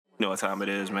You know what time it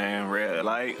is, man. Red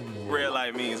light. Red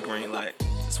light means green light.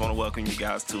 Just want to welcome you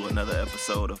guys to another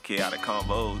episode of Chaotic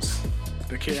Convos.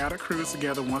 The Chaotic Crew is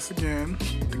together once again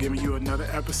to giving you another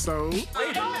episode. No,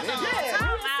 I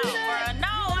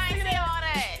ain't see all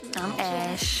that. I'm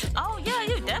Ash. Oh, yeah,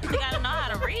 you definitely gotta know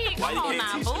how to read. Why Come you on can't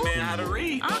now, teach boo. the man how to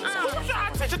read? I'm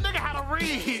trying to teach a nigga how to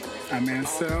read. I'm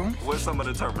Ansel. What's some of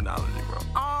the terminology, bro?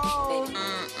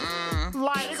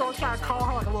 Like, they gonna try to call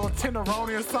her like a little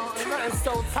tenderoni or something. That is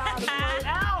so tired of playing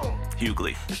out.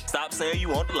 Hughley. Stop saying you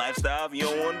want the lifestyle if you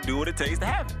don't want to do what it takes to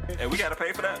have it. And we gotta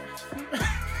pay for that.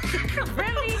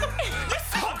 Really?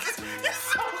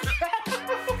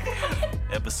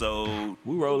 Episode.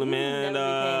 We rolling, man.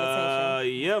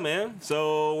 Yeah, man.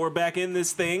 So we're back in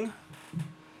this thing.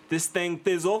 This thing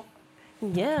thizzle.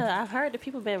 Yeah, I've heard that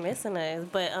people been missing us,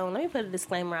 but let me put a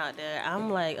disclaimer out there. I'm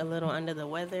like a little under the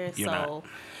weather, You're so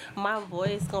my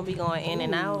voice gonna be going in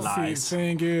and out. Lies. See, the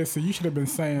thing is, you should have been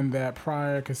saying that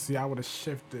prior, because, I would have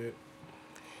shifted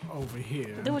over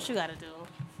here. Do what you gotta do.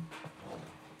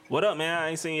 What up, man? I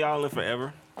ain't seen y'all in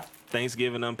forever.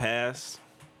 Thanksgiving done passed.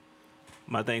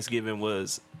 My Thanksgiving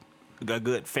was a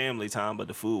good family time, but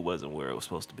the food wasn't where it was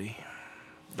supposed to be.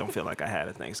 Don't feel like I had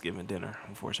a Thanksgiving dinner,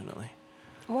 unfortunately.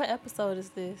 What episode is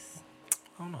this?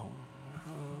 I don't know.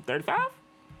 35?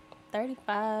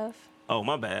 35. Oh,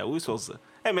 my bad. We supposed to...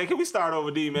 Hey, man, can we start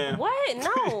over, D, man? What?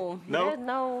 No. No? There's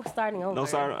no starting over. No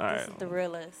starting? All This right. is the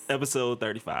realest. Episode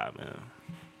 35, man.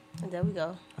 There we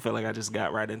go. I feel like I just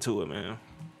got right into it, man.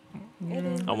 It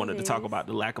is I what wanted it to talk is. about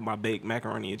the lack of my baked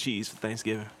macaroni and cheese for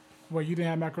Thanksgiving. Well, you didn't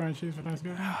have macaroni and cheese for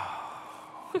Thanksgiving?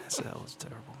 That was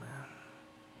terrible, man.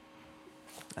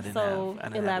 I didn't So,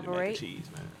 have any mac elaborate. and cheese,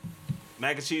 man.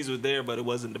 Mac and cheese was there, but it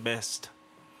wasn't the best.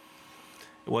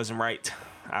 It wasn't right.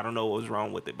 I don't know what was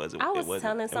wrong with it, but I it was wasn't.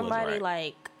 telling it wasn't somebody right.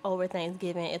 like over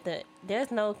Thanksgiving,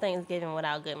 there's no Thanksgiving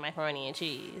without good macaroni and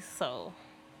cheese. So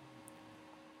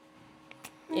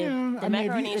Yeah, the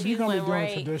macaroni and if you're cheese going to went be doing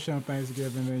right. traditional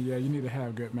Thanksgiving, then yeah, you need to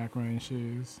have good macaroni and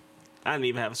cheese. I didn't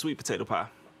even have a sweet potato pie.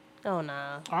 Oh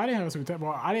no. I didn't have a sweet potato.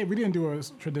 Well, we didn't do a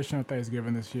traditional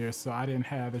Thanksgiving this year, so I didn't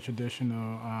have the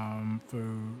traditional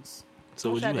foods. So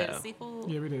what'd you Tried that have?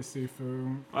 seafood. Yeah, we did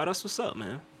seafood. Oh, that's what's up,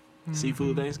 man. Mm-hmm.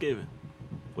 Seafood Thanksgiving.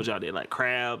 What y'all did, like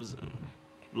crabs and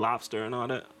lobster and all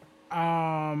that?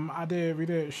 We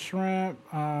did shrimp,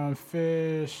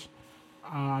 fish.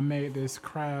 I made this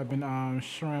crab and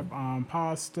shrimp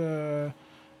pasta.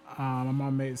 My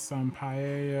mom made some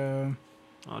paella.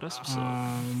 Oh, that's what's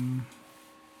up.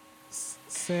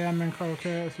 Salmon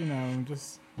croquettes,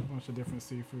 just a bunch of different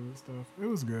seafood stuff. It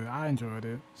was good. I enjoyed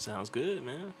it. Sounds good,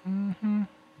 man. Mm-hmm.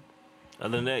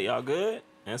 Other than that, y'all good?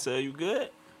 Ansel, you good?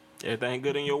 Everything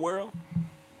good in your world?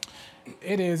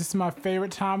 It is. It's my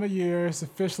favorite time of year. It's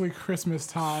officially Christmas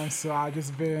time, so I've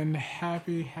just been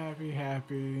happy.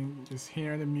 Just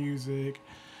hearing the music,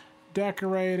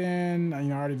 decorating. I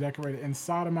already decorated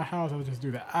inside of my house. I'll just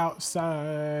do the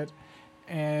outside.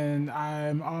 And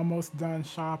I'm almost done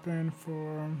shopping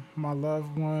for my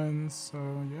loved ones. So,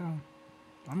 yeah,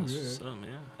 I'm That's good. what's up,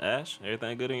 man. Ash,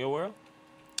 everything good in your world?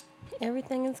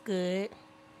 Everything is good.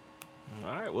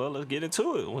 All right, well, let's get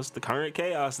into it. What's the current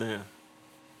chaos then?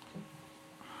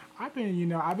 I've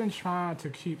been trying to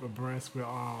keep abreast with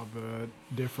all the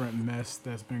different mess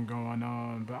that's been going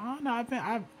on, but I don't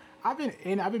know. I've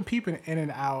been peeping in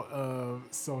and out of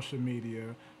social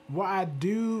media. What I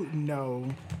do know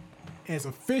is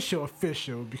official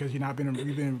because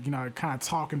we've been kind of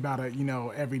talking about it,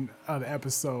 every other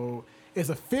episode. It's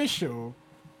official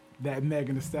that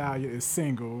Megan Thee Stallion is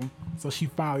single, so she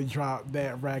finally dropped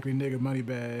that raggedy nigga money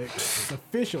bag. It's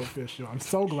official. I'm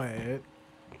so glad.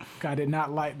 I did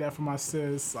not like that for my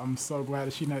sis. I'm so glad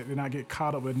that she did not get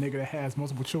caught up with a nigga that has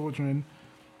multiple children.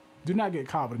 Do not get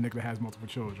caught with a nigga that has multiple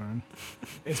children,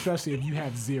 especially if you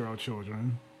have 0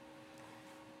 children.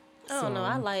 I don't know.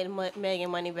 I like Megan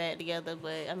Money back together,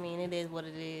 but I mean, it is what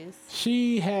it is.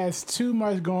 She has too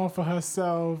much going for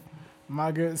herself.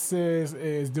 My good sis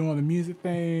is doing the music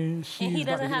thing. She's And he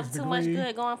about to doesn't get have his too much degree.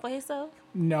 good going for himself.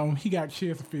 No, he got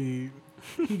kids to feed.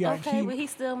 But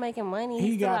he's still making money.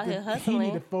 He's still out here He need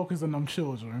hustling. to focus on them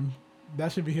children.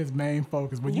 That should be his main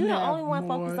focus. But You're the have only one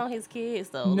more- focused on his kids,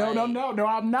 though. No, like, no,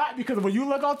 I'm not, because when you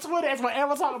look on Twitter, that's what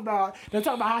everyone's talking about. They're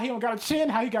talking about how he don't got a chin,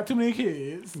 how he got too many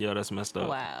kids. Yo, that's messed up.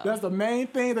 Wow. That's the main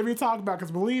thing that we talk about,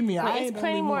 because believe me, I But ain't it's the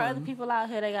plenty only more one. other people out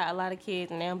here that got a lot of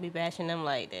kids, and they don't be bashing them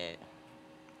like that.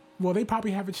 Well, they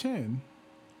probably have a chin.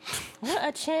 What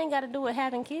a chin got to do with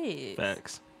having kids?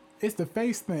 Facts. It's the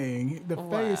face thing.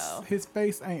 Wow. His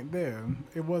face ain't there.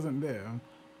 It wasn't there.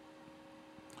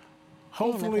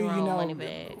 hopefully, nothing you wrong know, with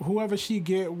Moneybagg. whoever she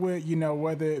get with, you know,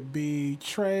 whether it be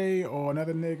Trey or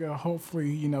another nigga, hopefully,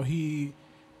 you know, he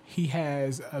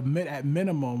has at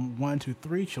minimum 1 to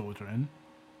 3 children,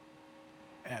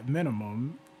 at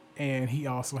minimum, and he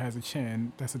also has a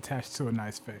chin that's attached to a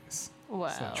nice face.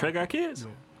 Wow. Trey got kids?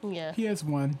 Yeah. He has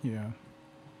one, yeah.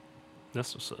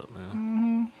 That's what's up,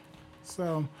 man.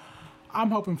 So I'm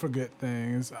hoping for good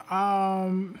things.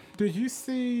 Did you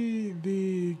see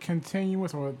the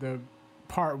continuous or the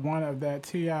part 1 of that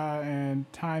T.I.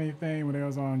 and Tiny thing when it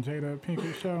was on Jada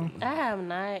Pinkett show? I have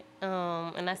not.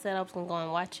 And I said I was gonna go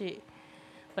and watch it,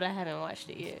 but I haven't watched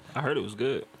it yet. I heard it was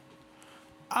good.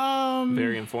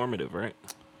 Very informative, right?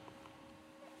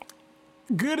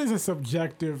 Good is a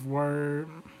subjective word.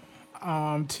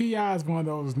 T.I. is one of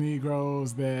those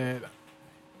Negroes that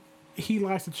he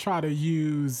likes to try to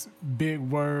use big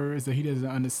words that he doesn't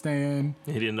understand.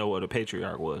 He didn't know what a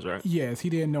patriarch was, right? Yes, he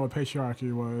didn't know what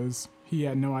patriarchy was. He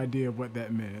had no idea what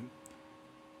that meant.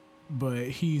 But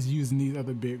he's using these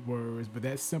other big words. But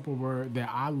that simple word that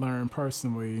I learned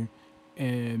personally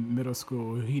in middle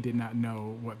school, he did not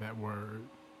know what that word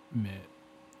meant.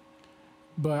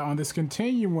 But on this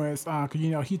continuance, you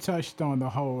know, he touched on the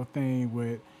whole thing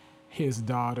with his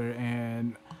daughter,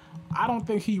 and I don't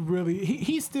think he really,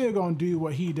 he's still going to do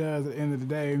what he does at the end of the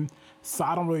day. So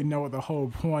I don't really know what the whole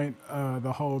point of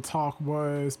the whole talk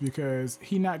was, because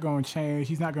he's not going to change.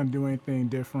 He's not going to do anything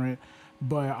different.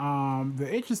 But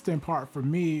the interesting part for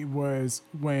me was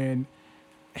when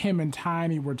him and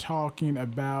Tiny were talking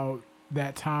about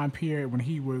that time period when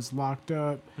he was locked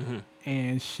up,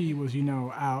 and she was, you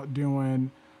know, out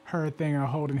doing her thing and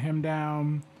holding him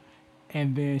down.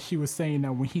 And then she was saying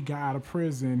that when he got out of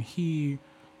prison, he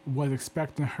was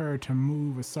expecting her to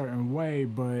move a certain way,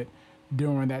 but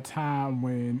during that time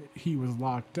when he was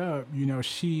locked up, you know,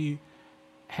 she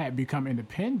had become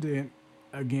independent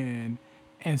again,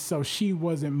 and so she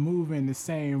wasn't moving the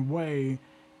same way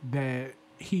that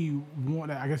he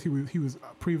wanted. I guess he was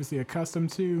previously accustomed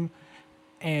to,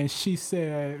 and she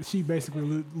said, she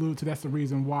basically alluded to that's the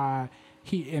reason why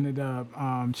he ended up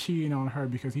cheating on her,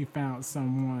 because he found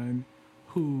someone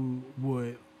who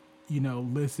would, you know,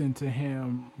 listen to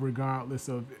him regardless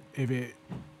of if it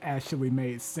actually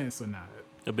made sense or not.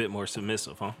 A bit more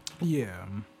submissive, huh? Yeah.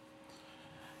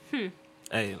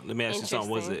 Hey, let me ask you something.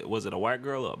 Was it a white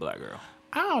girl or a black girl?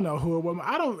 I don't know who it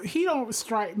was. He don't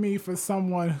strike me for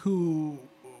someone who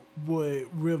would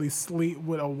really sleep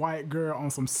with a white girl on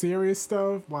some serious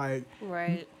stuff. Like,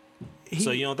 Right.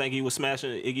 So you don't think he was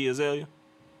smashing Iggy Azalea?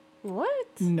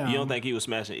 What? No. You don't think he was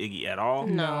smashing Iggy at all?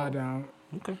 No, I don't.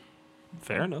 Okay.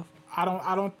 Fair enough. I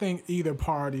don't think either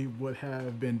party would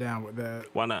have been down with that.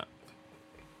 Why not?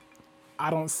 I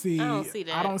don't see that.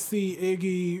 I don't see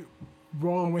Iggy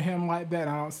rolling with him like that.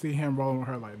 I don't see him rolling with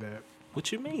her like that. What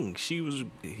you mean? He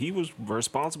was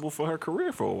responsible for her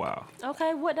career for a while.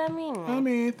 Okay, what that mean? I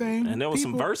mean, anything. And there was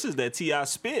some verses that T.I.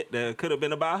 spit that could have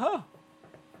been about her.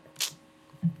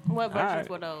 What verses All right.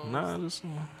 were those? Nah, just,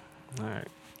 all right.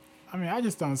 I mean, I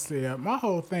just don't see it. My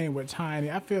whole thing with Tiny,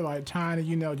 I feel like Tiny,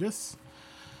 you know, just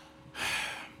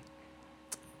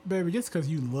baby, just because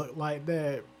you look like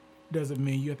that doesn't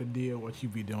mean you have to deal with what you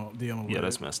be dealing with. Yeah,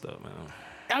 that's messed up, man.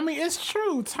 I mean, it's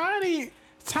true. Tiny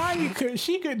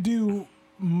could do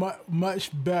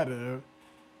much better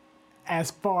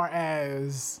as far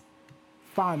as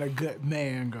find a good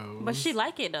man goes. But she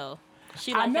like it though.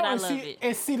 She like it. I love it.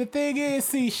 And see, the thing is,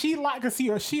 she like to see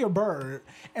her. She a bird,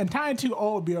 and Tiny too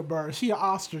old to be a bird. She an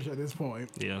ostrich at this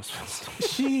point. Yeah.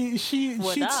 She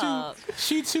dog?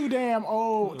 too damn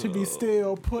old to be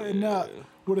still putting up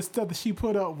with the stuff that she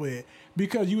put up with,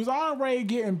 because you was already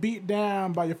getting beat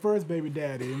down by your first baby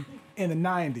daddy in the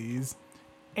 90s,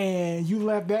 and you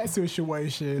left that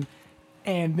situation,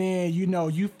 and then, you know,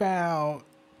 you found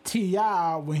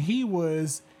T.I. when he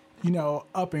was, you know,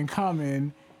 up and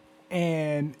coming,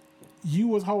 and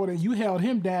you held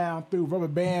him down through Rubber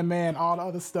Band Man, all the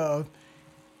other stuff,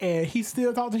 and he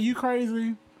still talked to you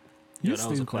crazy. Yeah, that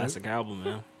was a classic album,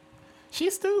 man.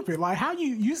 She's stupid. Like, how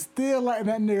you still letting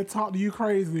that nigga talk to you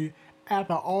crazy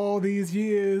after all these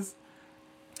years?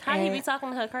 How he And be talking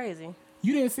to her crazy?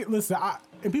 You didn't see. Listen,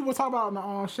 and people talk about it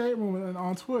on Shade Room and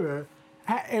on Twitter.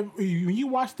 When you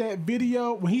watch that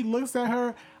video, when he looks at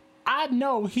her, I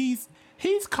know he's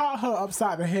caught her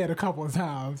upside the head a couple of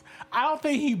times. I don't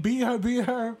think he beat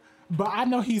her, but I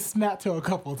know he snapped her a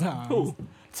couple of times. Who?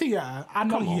 T.I. I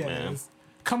know Come he on, has. man.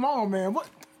 Come on, man. What?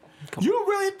 You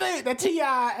really think that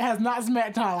T.I. has not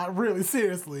smacked her, like, really,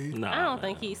 seriously? Nah, I don't man.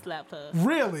 think he slapped her.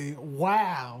 Really?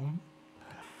 Wow.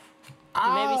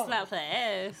 Maybe slapped her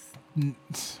ass.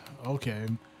 Okay.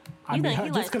 I You mean, think he,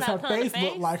 just like, because her slapped her in the face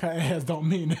looked face? like her ass don't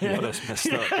mean that. Yo, that's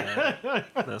messed up, man.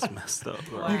 That's messed up,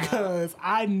 bro. Wow. Because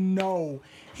I know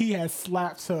he has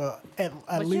slapped her at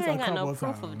But you least a ain't got couple no of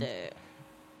proof times. of that.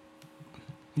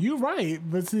 You're right,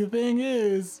 but see, the thing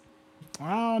is,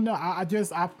 I don't know.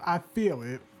 I feel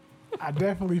it. I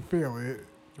definitely feel it.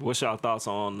 What's y'all thoughts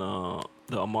on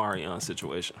the Omarion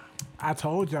situation? I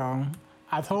told y'all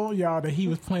that he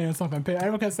was playing something.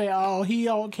 Everyone can say, "Oh, he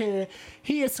don't care."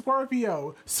 He is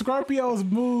Scorpio. Scorpios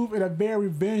move in a very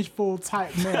vengeful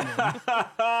type manner.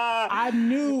 I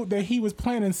knew that he was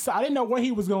planning. I didn't know what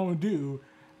he was going to do,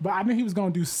 but I knew he was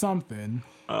going to do something.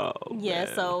 Oh, Yeah,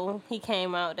 man. so he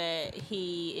came out that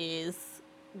he is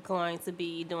going to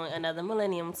be doing another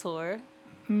Millennium Tour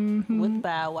with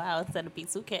Bow Wow instead of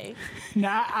B2K.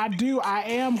 Now, I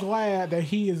am glad that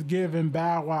he is giving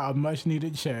Bow Wow a much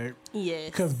needed check.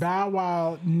 Yes. Because Bow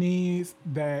Wow needs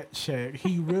that check.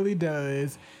 He really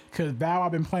does. Because Bow Wow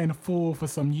been playing the fool for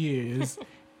some years.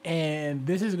 And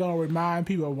this is going to remind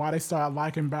people why they started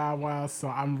liking Bow Wow. So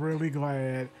I'm really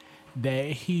glad that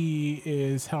he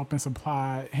is helping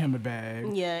supply him a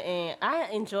bag. Yeah, and I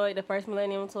enjoyed the first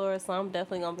Millennium Tour, so I'm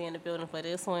definitely going to be in the building for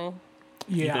this one.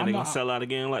 You Yeah, think I'm they're gonna not, sell out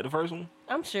again like the first one?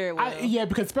 I'm sure it will. yeah,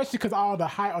 because especially because all the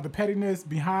hype or the pettiness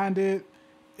behind it,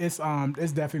 it's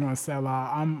definitely gonna sell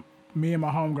out. Me and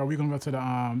my homegirl, we gonna go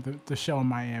to the show in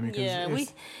Miami. 'Cause Yeah,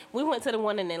 it's- we went to the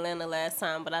one in Atlanta last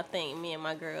time, but I think me and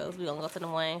my girls, we going to go to the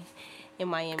one in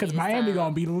Miami. Cause this Miami time.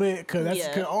 gonna be lit. Cause that's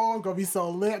Yeah. cause, it's gonna be so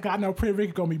lit. 'Cause I know Puerto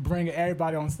Rico gonna be bringing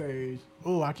everybody on stage.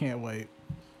 Ooh, I can't wait.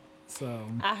 So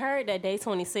I heard that Day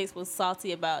 26 was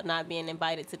salty about not being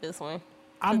invited to this one.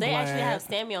 I'm They glad. actually have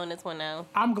Sammy on this one now.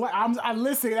 I'm glad. I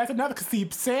listen. That's another. Cause see,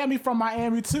 Sammy from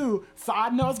Miami too. So I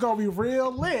know it's gonna be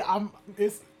real lit.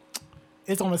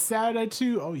 It's on a Saturday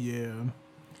too. Oh yeah.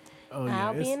 Oh yeah.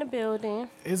 I'll be in the building.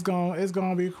 It's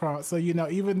gonna be cross. So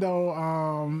even though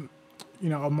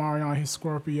Omarion his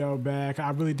Scorpio back, I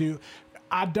really do.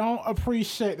 I don't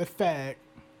appreciate the fact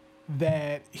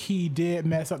that he did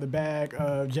mess up the bag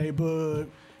of J Boog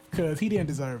because he didn't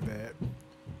deserve that.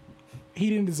 He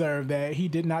didn't deserve that. He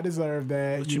did not deserve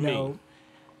that. What you mean?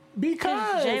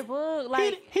 Because J Boog,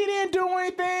 like, he didn't do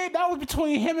anything. That was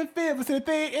between him and Fib. But see, the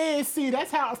thing is, see,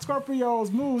 that's how Scorpios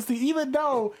move. See, even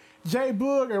though J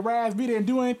Boog and Raz B didn't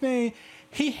do anything,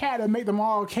 he had to make them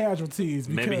all casualties.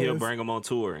 Because, Maybe he'll bring them on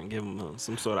tour and give them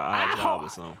some sort of odd job or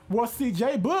something. Well, see,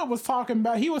 J Boog was talking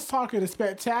to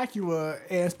Spectacular,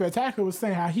 and Spectacular was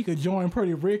saying how he could join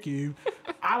Pretty Ricky.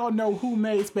 I don't know who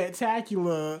made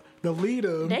Spectacular the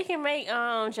leader. they can make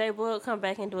J Boog come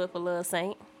back and do it for Lil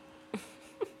Saint.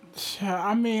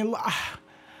 I mean, He can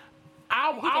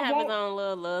I have his won't. own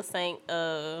Lil Saint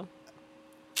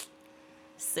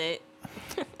set.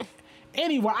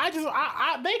 Anyway,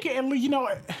 they can at least,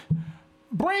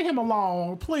 bring him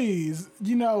along, please.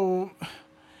 Po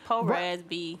Right. Raz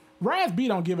B. Raz B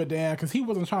don't give a damn because he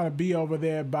wasn't trying to be over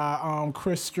there by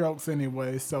Chris Strokes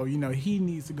anyway. So he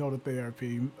needs to go to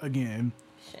therapy again.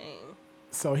 Shame.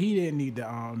 So he didn't need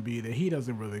to be there. He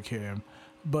doesn't really care.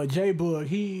 But J Boog,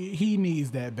 he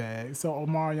needs that bag. So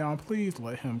Omarion, please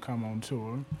let him come on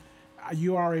tour.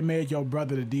 You already made your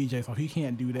brother the DJ, so he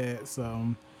can't do that.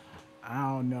 So I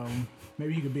don't know.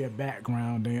 Maybe he could be a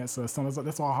background dancer. So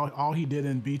that's all he did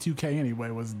in B2K anyway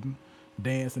was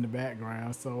dance in the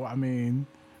background. So I mean,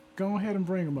 go ahead and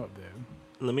bring him up there.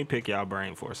 Let me pick y'all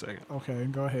brain for a second. Okay,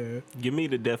 go ahead. Give me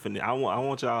the definition. I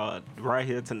want y'all right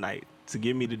here tonight to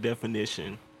give me the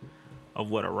definition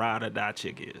of what a ride or die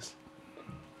chick is.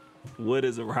 What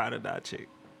is a ride or die chick?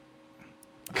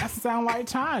 That sound like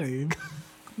Tiny.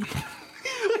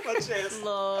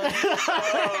 Lord.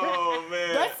 Oh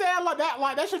man. That sound like that.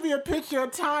 Like that should be a picture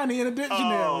of Tiny in a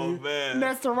dictionary. Oh, man.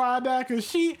 Next to Ride That, cause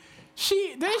she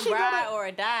Ride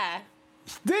or die.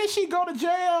 did she go to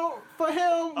jail for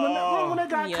him when they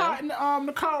got Yeah. caught in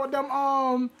the car with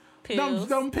them Pills.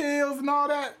 them pills and all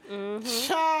that.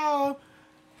 Child.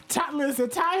 Listen,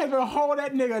 Ty has been holding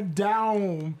that nigga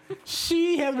down.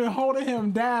 She has been holding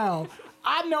him down.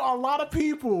 I know a lot of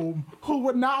people who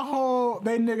would not hold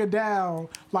their nigga down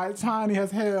like Tiny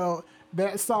has held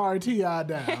that sorry T.I.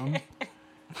 down.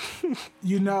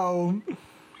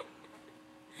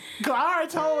 Cause I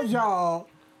already told y'all,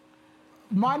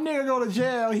 my nigga go to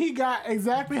jail. He got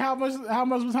exactly how much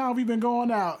time we been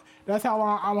going out. That's how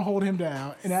long I'm gonna hold him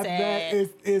down, and after that Sad.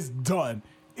 is done.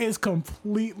 It's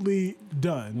completely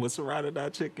done. What's a ride or die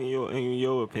chick in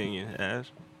your opinion,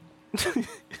 Ash?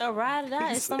 A ride or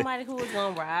die is somebody who is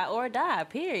gonna ride or die.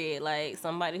 Period. Like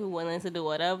somebody who willing to do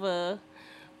whatever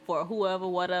for whoever,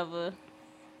 whatever.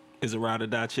 Is a ride or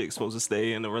die chick supposed to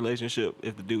stay in a relationship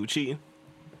if the dude cheating?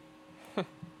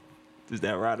 Is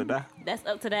that ride or die? That's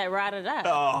up to that ride or die.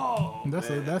 Oh, That's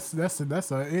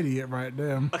a idiot right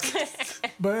there.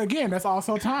 But again, that's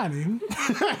also Tiny.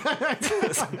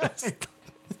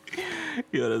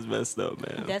 Yo, that's messed up,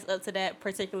 man. That's up to that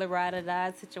particular ride or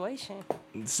die situation.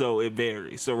 So it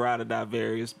varies. So ride or die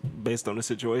varies based on the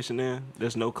situation. Then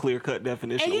there's no clear cut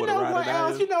definition And of you what a know ride or what die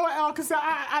else? is. You know what else? Because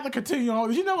I can continue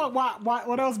on. You know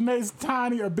what else makes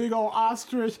Tiny a big old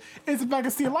ostrich? It's like,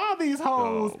 see, a lot of these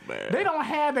hoes, Oh, man. they don't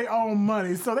have their own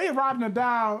money. So they riding it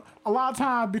down a lot of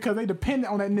times because they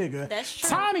dependent on that nigga. That's true.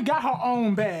 Tiny got her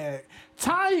own bag.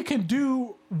 Tiny can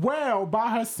do well by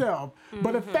herself.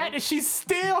 But the fact that she's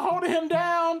still holding him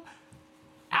down,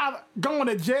 out going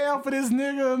to jail for this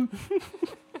nigga,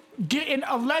 getting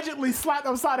allegedly slapped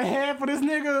upside the head for this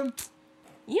nigga.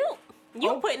 You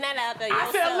putting that out there yourself.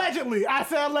 I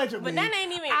said allegedly. But that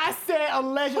ain't even- I said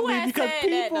allegedly Who has because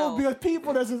said that,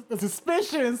 though? there's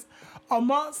suspicions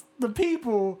amongst the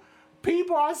people.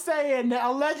 People are saying that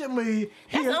allegedly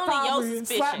he That's is only your probably slapped.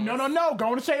 suspicions. No. Go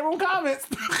in the shade room comments.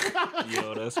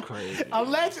 Yo, that's crazy.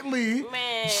 Allegedly,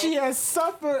 Man. she has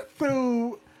suffered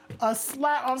through a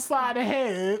slap upside the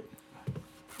head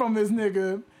from this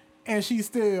nigga, and she's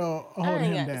still I holding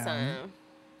ain't him got the down. time.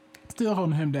 Still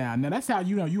holding him down. Now that's how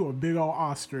you know you a big old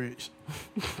ostrich.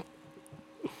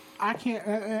 I can't.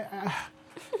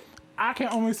 I can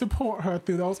only support her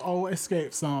through those old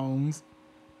escape songs,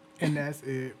 and that's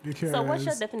it. Because So what's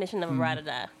your definition of a ride or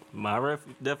die? My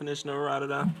definition of a ride or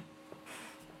die?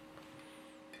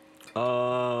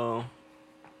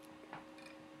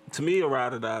 To me, a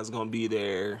ride or die is gonna be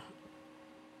there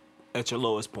at your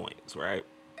lowest points, right?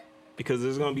 Because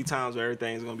there's gonna be times where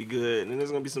everything's gonna be good, and then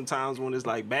there's gonna be some times when it's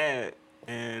like bad,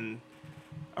 and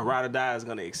a ride or die is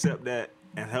gonna accept that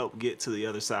and help get to the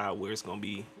other side where it's gonna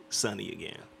be sunny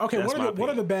again. okay, That's my what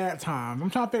are the opinion. bad times? I'm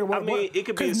trying to figure out. I mean, it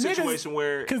could be a situation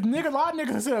where because a lot of niggas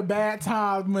consider bad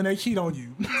times when they cheat on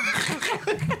you.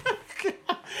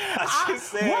 I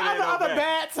just said What it are ain't the no other bad.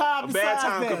 bad times? A bad besides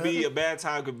time that?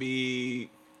 could be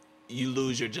you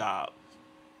lose your job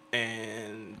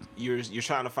and you're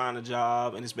trying to find a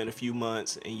job and it's been a few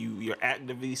months and you're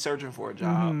actively searching for a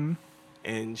job Mm-hmm.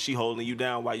 and she holding you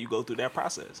down while you go through that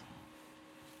process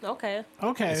Okay.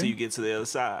 Okay. until you get to the other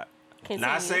side. Continue.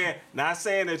 Not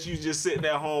saying that you just sitting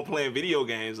at home playing video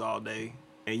games all day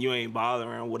and you ain't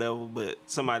bothering or whatever, but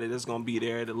somebody that's gonna be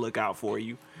there to look out for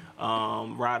you.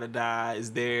 Ride or die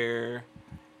is there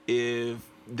if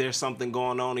there's something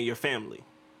going on in your family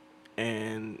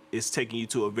and it's taking you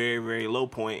to a very, very low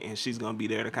point, and she's gonna be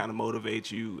there to kind of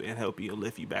motivate you and help you and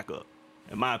lift you back up.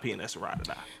 In my opinion, that's a ride or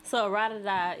die. So a ride or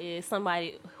die is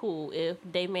somebody who, if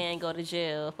they man go to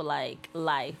jail for like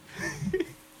life,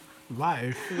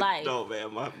 Life. No,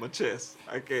 man, my chest.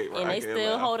 I can't. and I they can't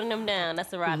still laugh. holding them down,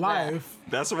 that's a ride or die. Life.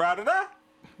 That's a ride or die.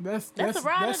 That's a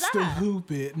ride or that's die.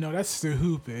 stupid. No, that's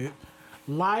stupid.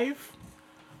 Life,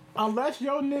 unless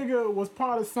your nigga was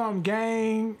part of some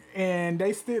gang and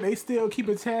they still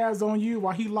keeping tabs on you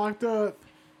while he locked up.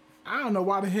 I don't know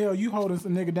why the hell you holding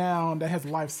some nigga down that has a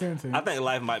life sentence. I think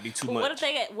life might be too But much.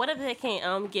 what if they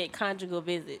can't get conjugal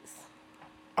visits?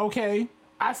 Okay,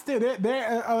 I still there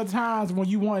are other times when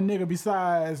you want a nigga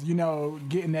besides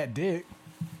getting that dick.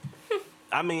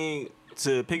 I mean,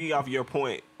 to piggy off your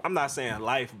point, I'm not saying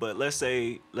life, but let's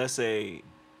say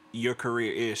your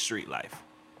career is street life,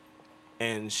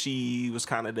 and she was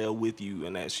kind of there with you,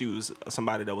 and that she was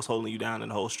somebody that was holding you down in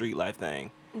the whole street life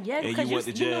thing. Yeah, And because you went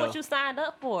to you knew jail. what you signed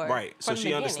up for. Right. So from the she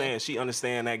beginning.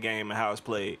 understand that game and how it's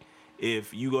played.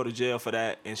 If you go to jail for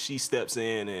that and she steps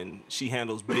in and she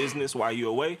handles business while you're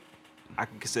away, I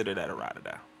can consider that a ride or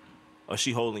die. Or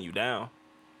she holding you down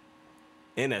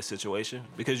in that situation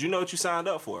because you know what you signed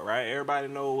up for, right? Everybody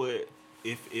know what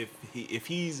if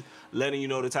he's letting you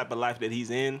know the type of life that he's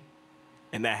in,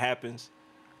 and that happens,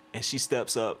 and she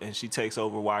steps up and she takes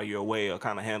over while you're away or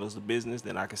kind of handles the business,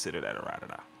 then I consider that a ride or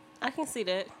die. I can see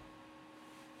that.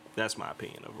 That's my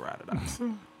opinion of a ride or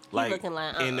die. Like looking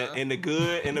like, in the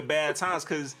good and the bad times,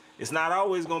 because it's not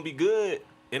always gonna be good.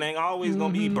 It ain't always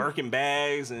gonna be Birkin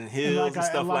bags and hills and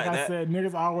stuff like I that. said,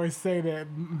 niggas always say that,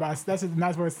 but that's a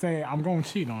nice way of saying I'm gonna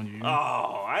cheat on you.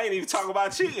 Oh, I ain't even talk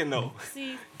about cheating though.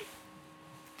 See,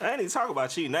 I ain't even talk about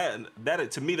cheating.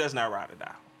 That to me, that's not ride or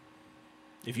die.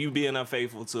 If you being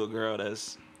unfaithful to a girl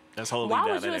that's holding you why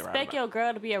down, would you that ain't ride or expect die. your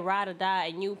girl to be a ride or die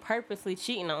and you purposely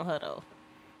cheating on her though?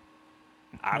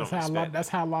 I don't expect. That's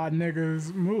how a lot of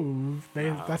niggas move.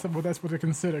 That's what they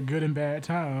consider good and bad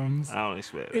times. I don't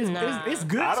expect. It's, It. Nah. it's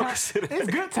good. I don't Times. consider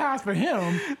It's good times for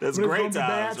him. That's but it's great gonna be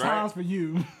bad times, right? times for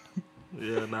you.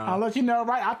 Yeah, nah. I'll let you know,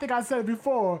 right? I think I said it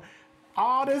before.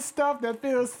 All this stuff that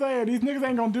Phil's saying, these niggas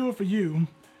ain't gonna do it for you.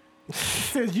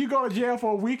 Since you go to jail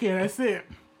for a weekend, that's it.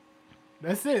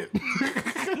 That's it.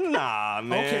 Nah,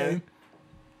 man.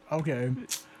 Okay.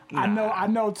 I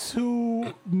know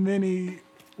too many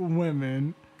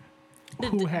women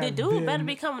who have The dude better been-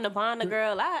 be coming to bond the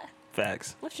girl out.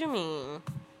 Facts. What you mean?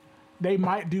 They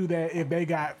might do that if they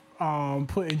got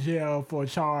put in jail for a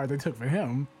charge they took for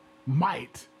him.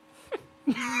 Might.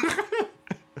 I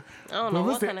don't know But what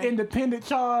what's the kind of. independent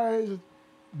charge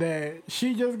that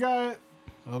she just got?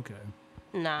 Okay.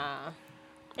 Nah.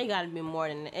 It gotta be more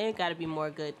than it. Gotta be more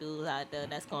good dudes out there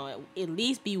that's gonna at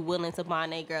least be willing to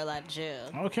bond that girl out of jail.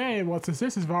 Okay, well,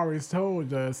 statistics have already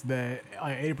told us that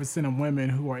like 80% of women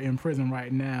who are in prison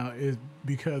right now is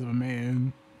because of a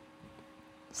man.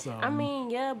 So I mean,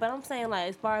 yeah, but I'm saying like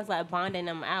as far as like bonding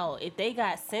them out, if they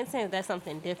got sentenced, that's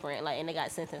something different. Like, and they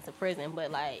got sentenced to prison.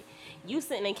 But like, you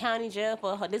sitting in county jail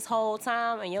for this whole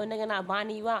time, and your nigga not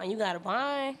bonding you out, and you got to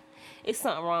bond, it's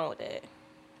something wrong with that.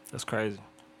 That's crazy.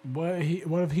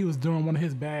 what if he was doing one of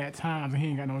his bad times and he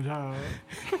ain't got no job?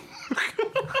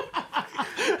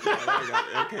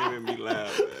 That can't even be loud,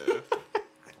 man.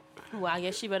 Well, I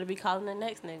guess she better be calling the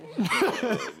next nigga.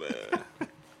 Oh,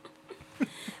 man.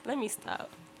 Let me stop.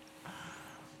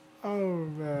 Oh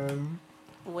man,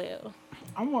 Well,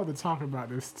 I wanted to talk about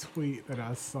this tweet that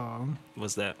I saw.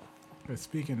 What's that? But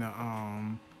speaking of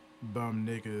bum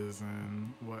niggas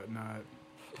and whatnot.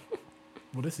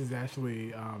 Well, this is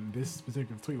actually this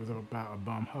particular tweet was about a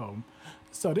bum hoe.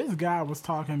 So this guy was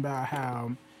talking about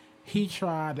how he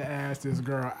tried to ask this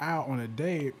girl out on a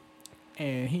date,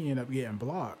 and he ended up getting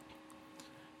blocked.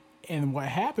 And what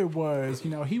happened was,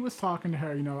 he was talking to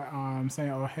her,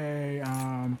 saying, "Oh, hey,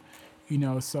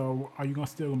 so are you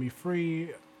still gonna be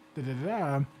free?" Da da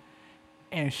da.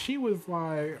 And she was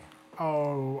like,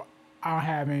 "Oh, I don't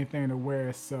have anything to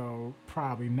wear, so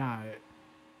probably not."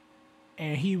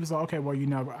 And he was like, "Okay, well,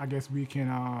 I guess we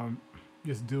can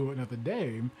just do it another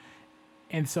day."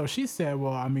 And so she said,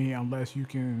 "Well, I mean, unless you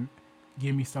can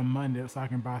give me some money so I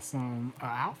can buy some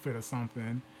outfit or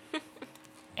something."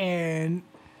 And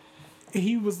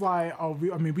he was like, "Oh, we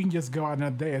can just go out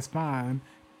another day. It's fine."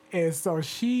 And so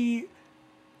she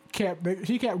kept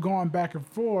going back and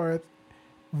forth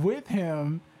with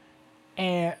him,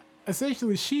 and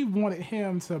essentially she wanted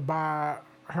him to buy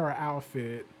her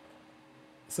outfit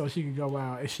so she could go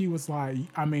out. And she was like,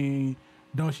 "I mean,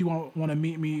 don't you want to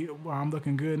meet me while I'm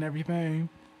looking good and everything?"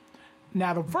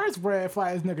 Now, the first red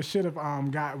flag this nigga should have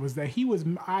got was that he was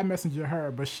iMessaging her,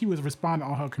 but she was responding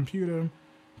on her computer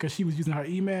because she was using her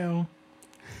email.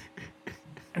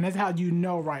 And that's how you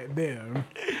know right there.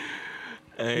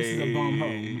 Hey, This is a bum hoe.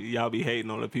 y'all be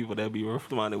hating on the people that be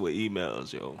responding with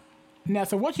emails, yo. Now,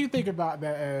 so what you think about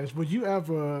that, Ash? Would you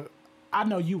ever... I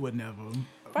know you would never.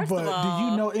 first but of all, do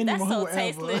you know anyone that's who so would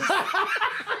tasteless. ever...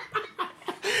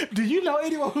 Do you know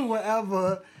anyone who would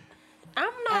ever...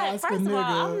 I'm not. Ask a First of all,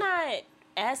 nigga. I'm not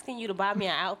asking you to buy me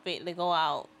an outfit to go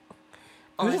out.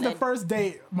 This is the a- first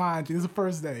date, mind you. This is the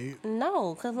first date.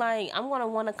 No, cause like I'm gonna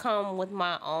want to come with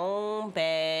my own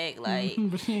bag, like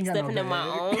But she ain't got no stepping in my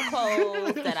bag. own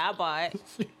clothes that I bought.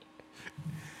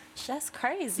 That's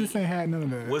crazy. This ain't had none of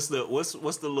that. What's the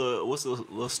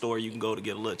little store you can go to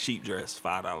get a little cheap dress?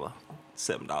 $5,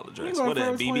 $7 dress. You What go that?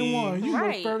 Forever 21. BB? You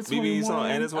Right. go Forever BB's 21.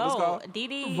 on, and it's what it's Oh, called.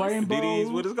 DD's Rainbow. BD's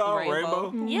what it's called?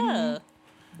 Rainbow. Yeah.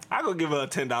 I go give her a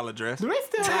 $10 dress. Do they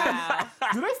still have? Wow.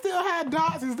 Do they still have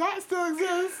dots? Does that still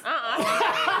exist?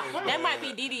 That might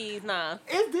be DD's now.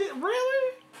 Is it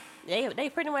really? They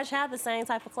pretty much have the same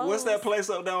type of clothes. What's that place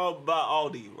up there by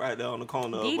Aldi, right there on the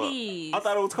corner? of, DD's. I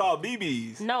thought it was called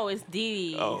BB's. No, it's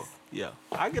DD's. Oh, yeah.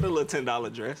 I get a little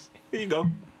 $10 dress. Here you go.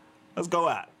 Let's go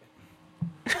out.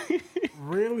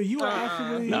 Really? You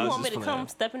actually? No, I You was want me just to playing. come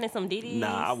stepping in some DD's?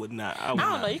 Nah, I would not. I would I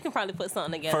don't not. know. You can probably put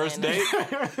something together. First in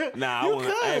there. date? Nah, I You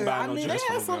wouldn't. I ain't could. buying I no mean, dress they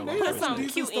for had a some- girl they on had Put first some something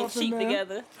date. decent cute and stuff in chic there.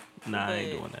 together. Nah, I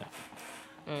ain't But- doing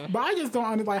that. But I just don't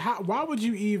understand. Like, why would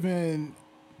you even?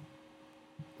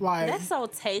 Like, That's so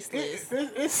tasteless.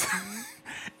 it's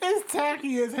it's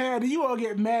tacky as hell. You all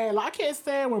get mad. Like, I can't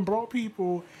stand when broke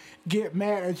people get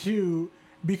mad at you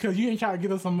because you ain't trying to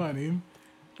get us some money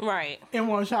Right. and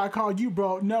want to try to call you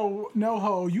broke. No,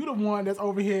 ho. You the one that's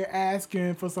over here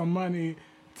asking for some money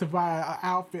to buy an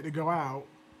outfit to go out.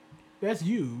 That's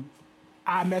you.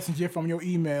 I message you from your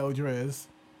email address.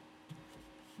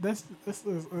 That's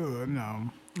no.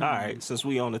 All right, since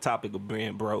we on the topic of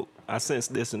being broke, I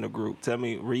sensed this in the group. Tell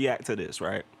me, react to this,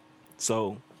 right?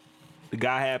 So, the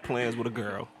guy had plans with a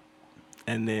girl,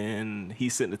 and then he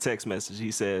sent a text message.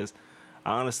 He says,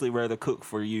 "I honestly rather cook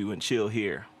for you and chill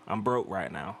here. I'm broke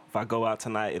right now. If I go out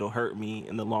tonight, it'll hurt me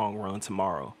in the long run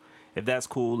tomorrow. If that's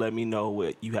cool, let me know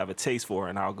what you have a taste for,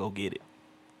 and I'll go get it."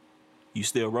 You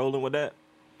still rolling with that?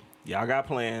 Y'all got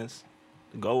plans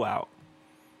to go out,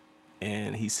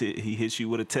 and he hits you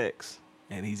with a text,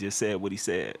 and he just said what he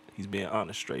said. He's being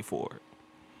honest, straightforward.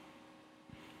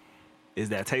 Is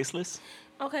that tasteless?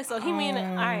 Okay, so he mean,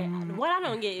 all right, what I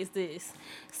don't get is this.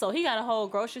 So he got a whole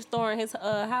grocery store in his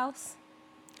house?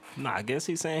 Nah, I guess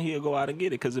he's saying he'll go out and get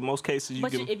it, because in most cases you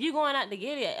But can... if you're going out to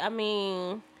get it, I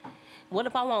mean, what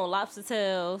if I want lobster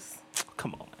tails?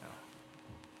 Come on now.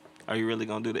 Are you really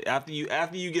gonna do that? After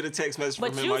you get a text message from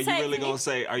But him, you are you text really me- gonna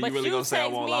say, I but you want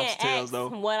text lobster me and tails ask though?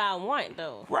 what I want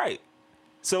though. Right.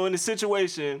 So in the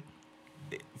situation,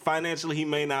 financially he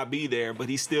may not be there, but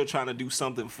he's still trying to do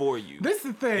something for you. This is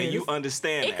the thing. And you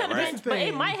understand It that, could have right? been, but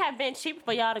it might have been cheaper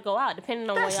for y'all to go out, depending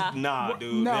on where y'all. Nah,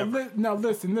 dude. No, never. no,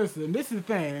 listen. This is the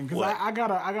thing, because What? I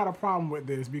got a problem with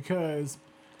this, because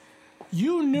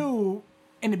you knew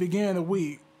in the beginning of the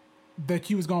week that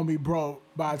you was gonna be broke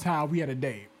by the time we had a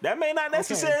date. That may not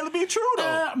necessarily be true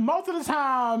though. Most of the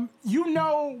time, you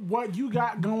know what you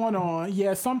got going on.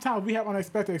 Yeah, sometimes we have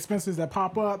unexpected expenses that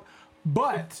pop up,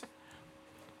 but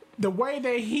the way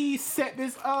that he set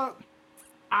this up,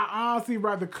 I honestly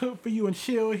rather cook for you and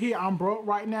chill here. I'm broke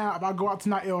right now. If I go out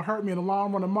tonight, it'll hurt me in the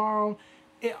long run tomorrow.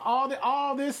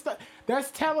 All this stuff, that's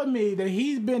telling me that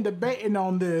he's been debating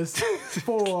on this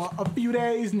for a few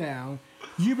days now.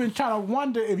 You've been trying to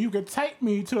wonder if you could take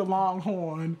me to the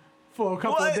Longhorn for a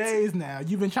couple What? of days now.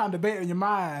 You've been trying to debate in your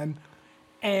mind,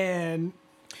 and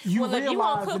you Well, if you realize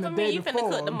won't cook in the for day me, you finna before.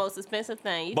 cook the most expensive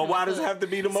thing. You But finna why does it cook have to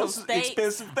be the some most steaks,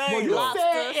 expensive Well, thing? you lobsters.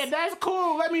 said, and that's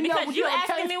cool. Let me know Because what you you have a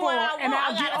asking taste me for, what I and want,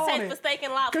 I'll I get gotta on taste it. for steak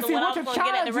and lobster. 'Cause see, What what I'm you're gonna get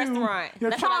at trying the to do, restaurant. you're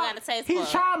That's what I trying- gotta taste He's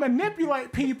for. trying to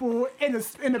manipulate people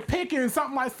into picking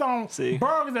something like some See?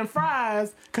 burgers and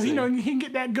fries, because you See? know he can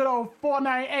get that good old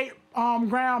 $4.98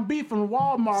 ground beef from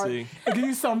Walmart See? and give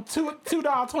you some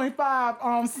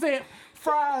 $2.25 cent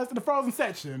fries in the frozen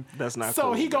section. That's not so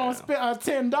cool, he gonna man.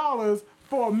 spend $10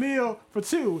 for a meal for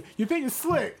two. You think it's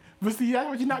slick, but see that's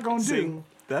what you're not gonna See, do.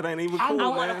 that ain't even I cool, I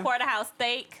man. want a porterhouse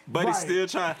steak, But he's Right. still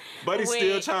trying. But he's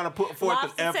still With trying to put forth an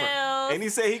lobster effort. tails, And he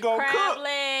said he gonna crab cook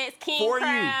legs, king for you.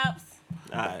 crabs,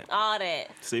 All right. all that.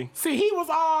 See, See, he was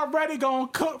already gonna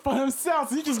cook for himself,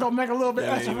 so he just gonna make a little bit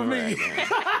that extra ain't for me. even right,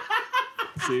 man.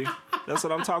 See, that's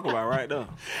what I'm talking about right there.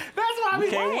 That's why We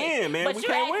we can't win, man. But We you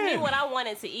can't asked me win. what I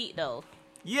wanted to eat though.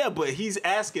 Yeah, but he's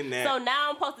asking that. So now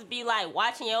I'm supposed to be like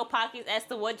watching your pockets as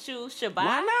to what you should buy.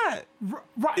 Why not?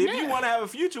 Right, If yeah. you want to have a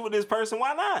future with this person,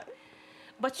 why not?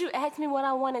 But you asked me what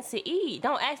I wanted to eat.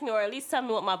 Don't ask me, or at least tell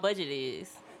me what my budget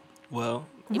is. Well,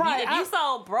 Right, If you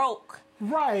so broke,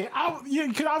 Right.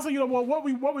 Cause also, you know, well, what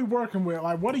we working with?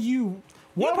 Like, what are you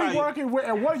probably- working with,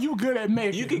 and what are you good at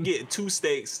making? you could get 2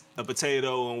 steaks, a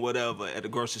potato, and whatever at the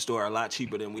grocery store a lot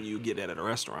cheaper than when you get that at a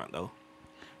restaurant, though.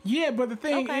 Yeah, but the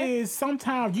thing Okay. is,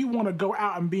 sometimes you want to go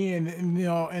out and be in the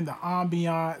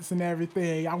ambiance and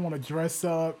everything. I want to dress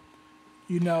up,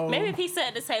 you know. maybe if he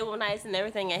set the table nice and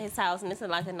everything at his house, and it's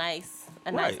like a nice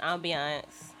Right. ambiance.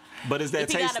 But is that If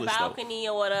he got a tasteless, though? balcony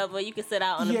or whatever, you can sit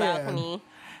out on the Yeah. balcony.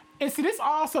 And see, this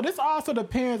also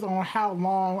depends on how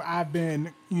long I've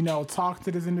been, talking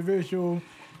to this individual.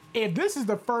 If this is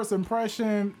the first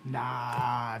impression,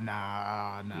 nah.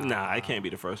 Nah, it can't be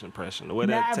the first impression. The way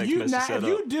Now, that if text you message set up,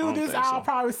 do I don't this, think I'll so.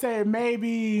 probably say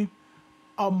maybe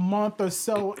a month or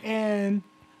so in.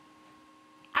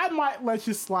 I might let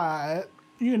you slide,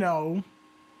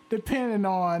 depending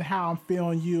on how I'm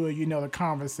feeling you and, the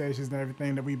conversations and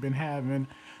everything that we've been having.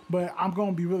 But I'm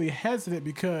going to be really hesitant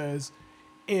because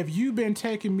if you've been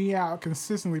taking me out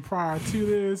consistently prior to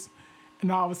this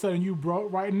and all of a sudden you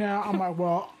broke right now, I'm like,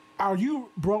 well, are you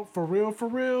broke for real?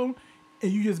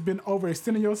 And you just been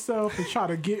overextending yourself to try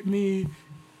to get me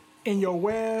in your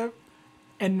web,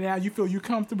 and now you feel you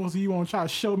comfortable, so you want to try to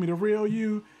show me the real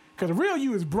you? Because the real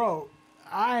you is broke.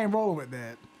 I ain't rolling with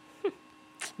that.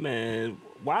 Man,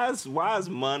 why is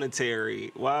money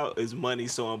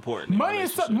so important? in Money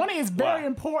is very Why?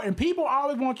 important. People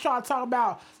always want to try to talk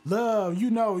about love.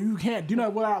 You can't do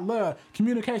nothing without love.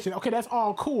 Communication. Okay, that's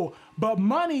all cool. But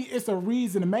money is the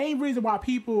main reason why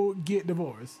people get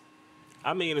divorced.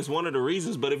 I mean, it's one of the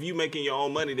reasons, but if you making your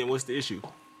own money, then what's the issue?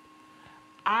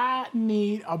 I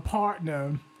need a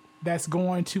partner that's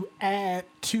going to add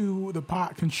to the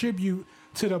pot, contribute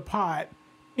to the pot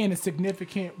in a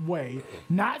significant way.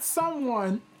 Not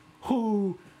someone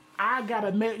who I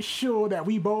gotta make sure that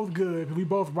we both good, we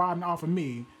both riding off of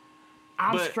me.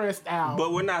 I'm stressed out.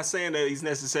 But we're not saying that he's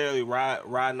necessarily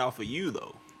riding off of you,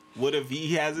 though. What if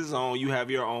he has his own, you have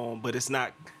your own, but it's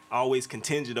not always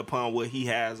contingent upon what he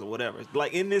has or whatever.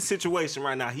 Like in this situation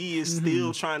right now, he is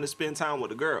still trying to spend time with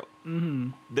the girl.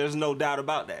 There's no doubt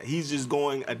about that. He's just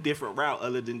going a different route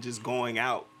other than just going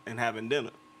out and having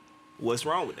dinner. What's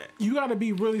wrong with that? You got to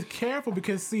be really careful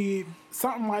because see,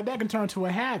 something like that can turn to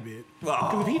a habit.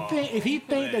 Because if he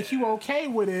think that you okay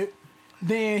with it,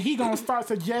 then he gonna start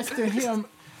suggesting him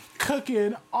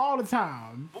cooking all the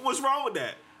time. But what's wrong with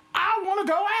that? I want to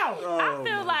go out. I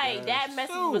feel like that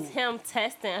message was him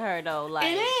testing her though. Like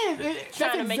It is.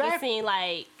 trying to make it seem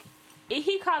like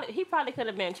he probably could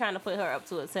have been trying to put her up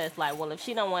to a test. Like, well, if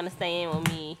she don't want to stay in with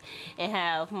me and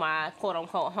have my quote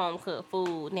unquote home cooked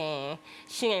food, then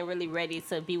she ain't really ready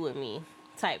to be with me,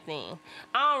 type thing.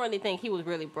 I don't really think he was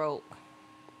really broke.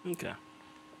 Okay.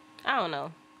 I don't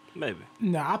know. Maybe.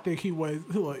 No, I think he was.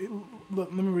 Look,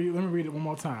 let me read it one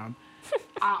more time.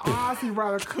 I honestly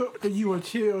rather cook for you and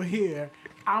chill here.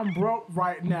 I'm broke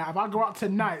right now. If I go out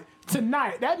tonight,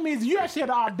 that means you actually had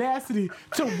the audacity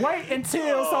to wait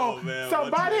until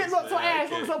by then, look,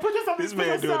 so put yourself. This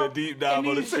man doing a deep dive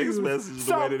on the text message,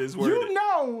 the way that it's worded. You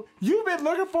know, you've been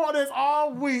looking for this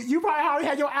all week. You probably already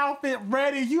had your outfit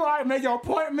ready. You already made your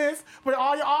appointments with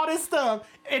all this stuff,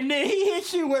 and then he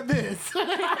hits you with this.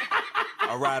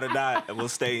 I'll ride or die and we'll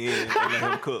stay in and let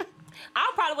him cook.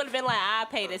 I probably would have been like, I'll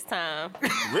pay this time.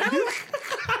 Really?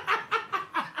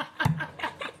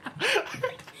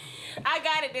 I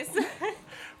got it this time.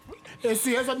 And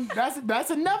see, that's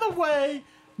another way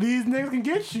these niggas can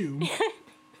get you.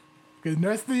 Because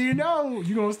next thing you know,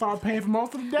 you're going to start paying for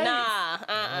most of the days. Nah,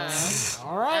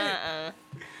 All right.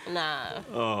 Nah.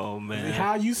 Oh, man.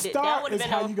 How you start is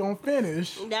how a- you going to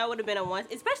finish. That would have been a one,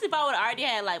 especially if I would have already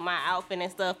had like my outfit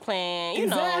and stuff planned. You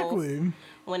know, Exactly.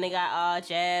 when they got all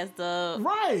jazzed up.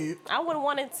 Right. I would have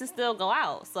wanted to still go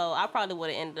out, so I probably would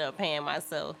have ended up paying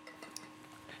myself.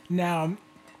 Now,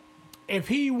 if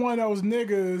he one of those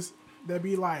niggas that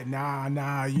be like, nah,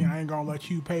 I ain't going to let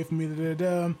you pay for me,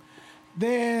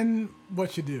 then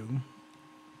what you do?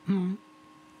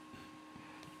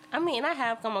 I mean, I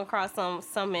have come across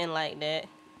some men like that,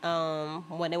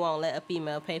 when they won't let a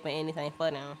female pay for anything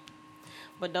for them.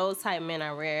 But those type men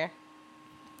are rare.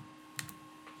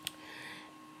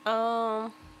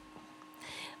 Well,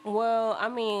 I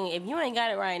mean, if you ain't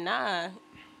got it right now,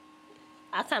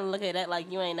 I kind of look at that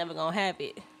like you ain't never gonna have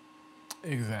it.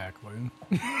 Exactly.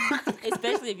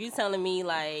 Especially if you telling me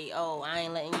like, oh, I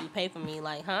ain't letting you pay for me,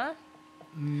 like, huh?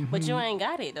 But you ain't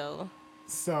got it though.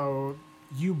 So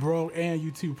you broke and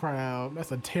you too proud.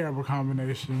 That's a terrible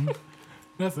combination.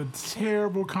 That's a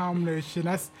terrible combination.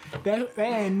 That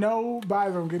ain't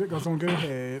nobody gonna get it. Gonna get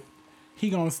ahead. He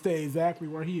gonna stay exactly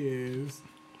where he is.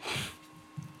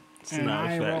 It's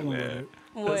not a fact, man.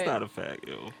 That's What? not a fact,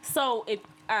 yo. So if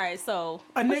all right, so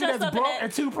A put nigga that's yourself in broke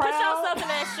and too Put proud? yourself in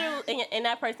that shoe, in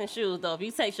that person's shoes though. If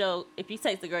you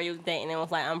take the girl you was dating and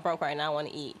was like, I'm broke right now, I want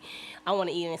to eat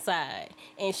inside,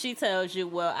 and she tells you,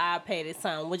 well, I'll pay this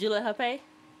time, would you let her pay?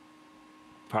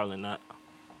 Probably not.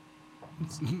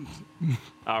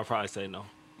 I would probably say no.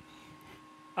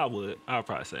 I would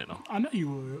probably say no. I know you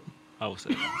would. I would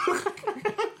say no.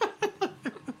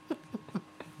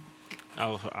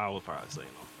 I would probably say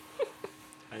no.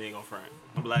 I ain't gonna front.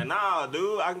 I'm like, nah,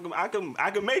 dude. I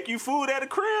can make you food at the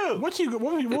crib. What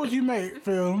would you make,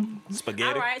 Phil?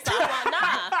 Spaghetti. All right, so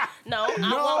I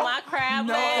want my crab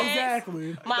legs,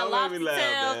 exactly. my Don't make lobster me laugh,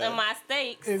 tails, man. and my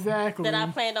steaks Exactly. that I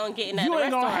planned on getting at You the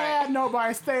ain't gonna restaurant. have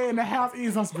nobody stay in the house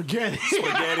eating some spaghetti.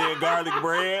 Spaghetti and garlic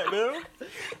bread, dude.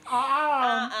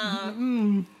 I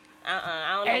don't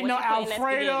know Ain't no what you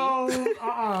put in that Alfredo.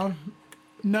 spaghetti.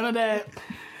 None of that.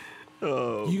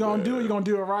 Oh, You gonna do it. You gonna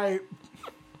do it right.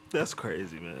 That's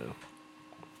crazy, man.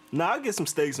 Nah, I'll get some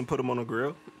steaks and put them on the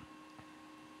grill.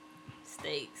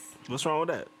 Steaks. What's wrong with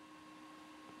that?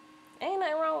 Ain't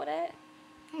nothing wrong with that.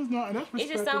 That's It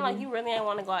just sounds like you really ain't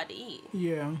want to go out to eat.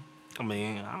 Yeah. I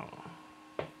mean, I don't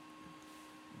know.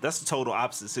 That's the total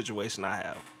opposite situation I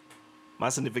have. My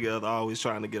significant other always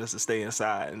trying to get us to stay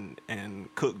inside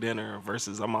and cook dinner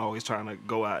versus I'm always trying to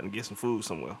go out and get some food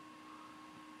somewhere.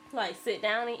 Like sit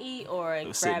down and eat or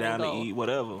Sit grab down and go. and eat,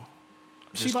 whatever.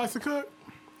 She Just- likes to cook.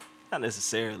 Not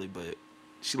necessarily, but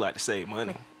she like to save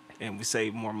money. And we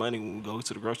save more money when we go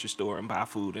to the grocery store and buy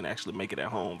food and actually make it at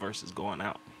home versus going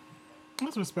out.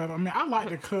 That's respectful. I mean, I like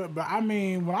to cook, but I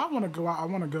mean, when I want to go out, I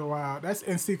want to go out.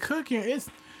 Cooking, it's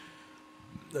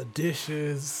the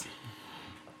dishes.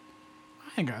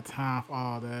 I ain't got time for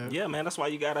all that. Yeah, man, that's why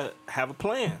you gotta have a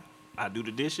plan. I do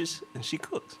the dishes and she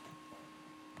cooks.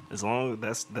 As long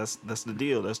as that's the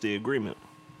deal, that's the agreement.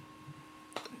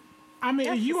 I mean,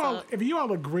 That's if you what's all up. if you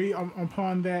all agree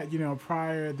upon that,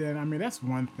 prior, then I mean that's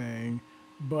one thing.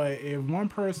 But if one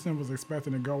person was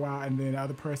expecting to go out and then the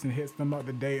other person hits them up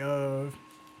the day of,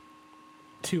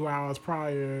 2 hours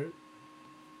prior,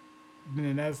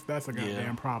 then that's a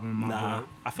goddamn problem in my book.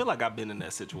 I feel like I've been in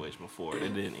that situation before.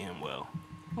 It didn't end well.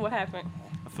 What happened?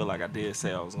 I feel like I did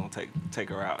say I was gonna take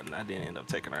her out, and I didn't end up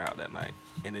taking her out that night,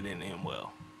 and it didn't end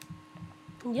well.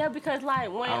 Yeah, because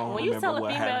like when you tell a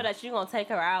female that you're gonna take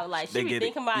her out, like she be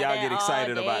thinking about that get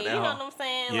excited all day. about that. You know what I'm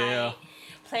saying? Yeah. Like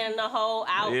planning the whole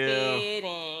outfit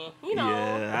and you know.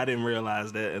 Yeah, I didn't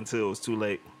realize that until it was too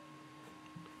late.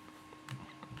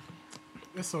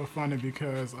 It's so funny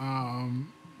because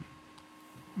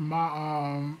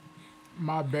my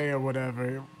bae or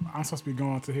whatever, I'm supposed to be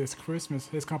going to his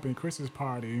company Christmas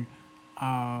party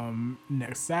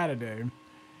next Saturday.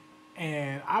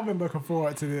 And I've been looking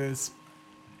forward to this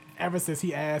ever since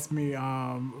he asked me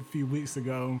a few weeks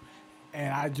ago.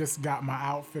 And I just got my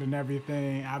outfit and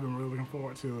everything. I've been really looking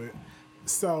forward to it.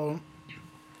 So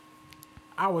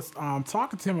I was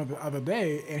talking to him the other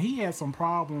day, and he had some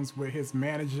problems with his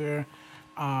manager.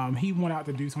 He went out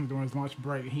to do something during his lunch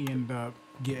break. He ended up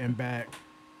getting back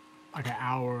like an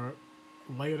hour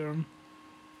later.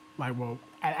 An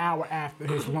hour after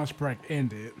his lunch break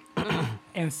ended.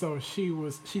 And so she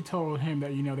told him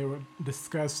that, they would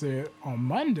discuss it on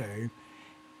Monday.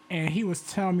 And he was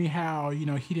telling me how, he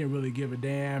didn't really give a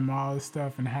damn, all this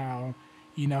stuff, and how,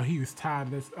 he was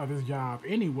tired of this job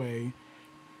anyway.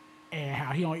 And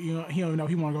how he don't know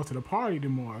he want to go to the party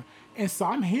anymore. And so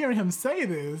I'm hearing him say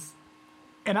this.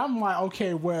 And I'm like,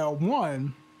 okay, well,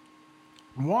 one,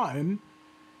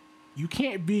 you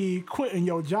can't be quitting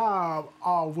your job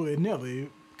all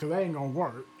willy-nilly, because that ain't gonna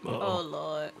work. Oh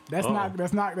Lord. That's not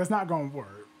gonna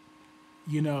work.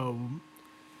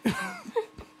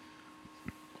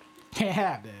 Can't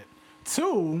have that.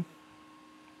 Two,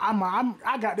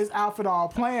 I got this outfit all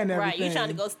planned and everything. Right, you trying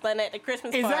to go stun at the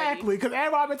Christmas party. Exactly, because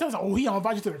everybody been telling us, he don't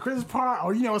invite you to the Christmas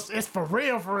party, or it's for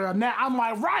real. Now I'm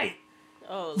like, right.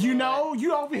 Oh, Lord.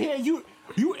 You over here,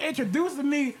 you introducing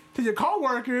me to your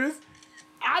coworkers.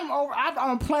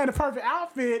 I'm playing the perfect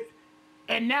outfit,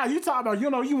 and now you talking about,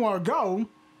 you want to go.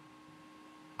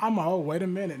 I'm like, oh, wait a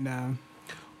minute now.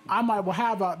 I'm like, well,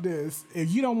 how about this?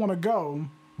 If you don't want to go,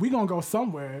 we gonna go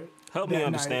somewhere. Help me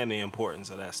understand the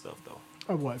importance of that stuff, though.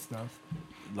 Of what stuff?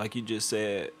 Like you just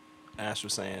said, Ash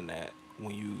was saying that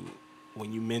when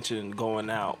you mention going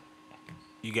out,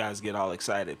 you guys get all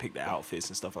excited, pick the outfits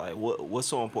and stuff like that. What's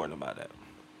so important about that?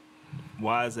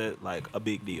 Why is that like a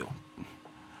big deal?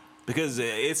 Because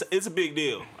it's a big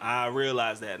deal. I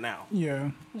realize that now. Yeah.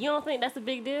 You don't think that's a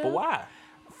big deal? But why?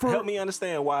 Help me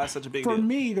understand why it's such a big deal. For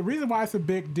me, the reason why it's a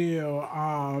big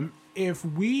deal, if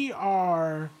we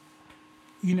are,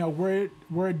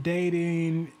 we're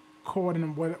dating,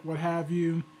 courting, what have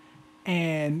you,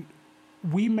 and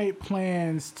we make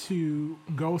plans to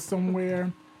go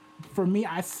somewhere. For me,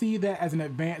 I see that as an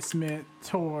advancement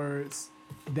towards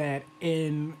that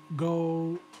end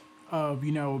goal of,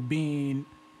 being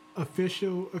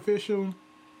official.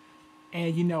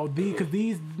 And, because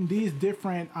these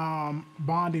different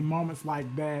bonding moments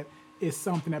like that is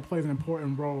something that plays an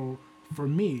important role for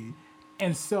me.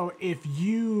 And so if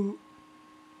you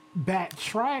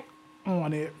backtrack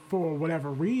on it for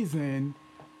whatever reason,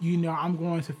 I'm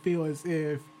going to feel as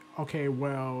if, okay,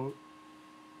 well,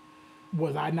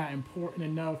 was I not important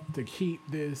enough to keep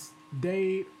this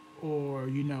date, or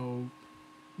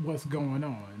what's going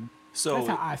on? So that's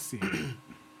how I see it.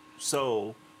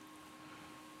 So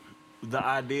the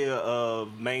idea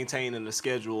of maintaining the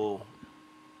schedule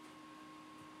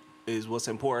is what's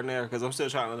important there, because I'm still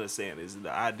trying to understand. Is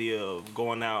the idea of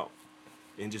going out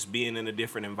and just being in a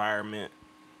different environment?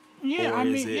 Yeah, I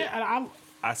need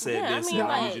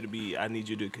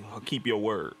you to keep your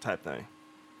word type thing.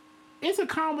 It's a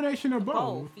combination of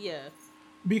both. Yeah.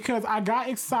 Because I got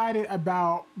excited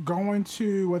about going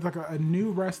to a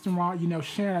new restaurant,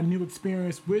 sharing a new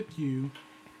experience with you.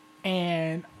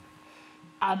 And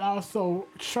I'm also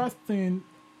trusting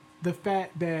the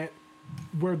fact that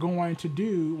we're going to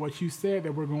do what you said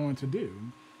that we're going to do.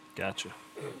 Gotcha.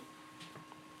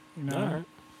 All right.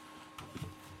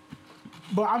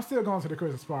 But I'm still going to the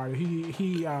Christmas party.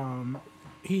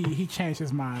 He changed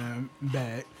his mind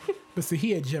back. But see,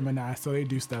 he a Gemini, so they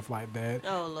do stuff like that.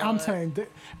 Oh, Lord. I'm telling you,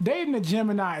 dating a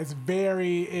Gemini is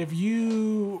very, if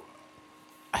you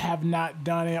have not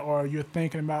done it or you're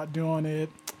thinking about doing it,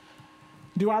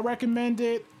 do I recommend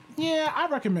it? Yeah, I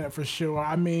recommend it for sure.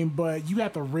 But you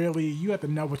have to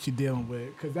know what you're dealing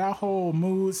with. Because that whole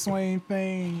mood swing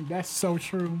thing, that's so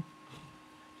true.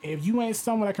 If you ain't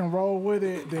someone that can roll with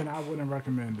it, then I wouldn't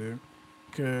recommend it.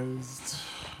 Because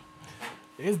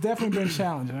it's definitely been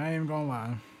challenging. I ain't even going to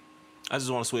lie. I just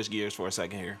want to switch gears for a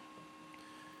second here.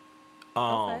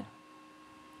 Okay.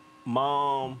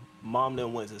 Mom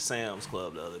then went to Sam's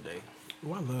Club the other day.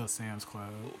 Oh, I love Sam's Club.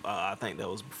 I think that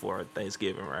was before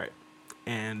Thanksgiving, right?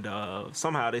 And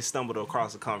somehow they stumbled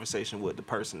across a conversation with the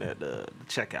person at the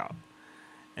checkout.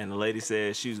 And the lady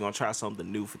said she was going to try something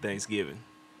new for Thanksgiving.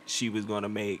 She was going to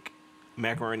make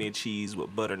macaroni and cheese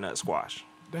with butternut squash.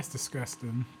 That's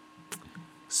disgusting.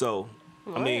 So,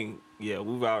 What? I mean, yeah,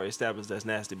 we've already established that's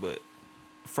nasty, but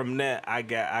from that, I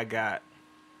got,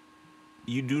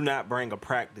 you do not bring a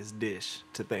practice dish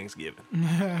to Thanksgiving.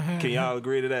 Can y'all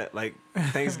agree to that? Like,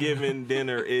 Thanksgiving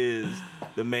dinner is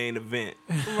the main event.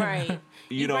 Right.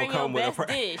 You don't bring come your with best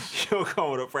dish. You don't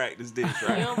come with a practice dish,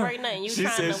 right? You don't bring nothing. You She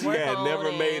trying said to she work had on never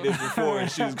it. made this before,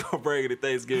 and she was gonna bring it to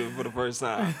Thanksgiving for the first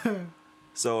time.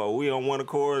 So are we on one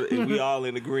accord? If we all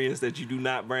in agreement that you do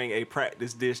not bring a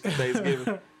practice dish to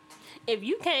Thanksgiving? If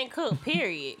you can't cook,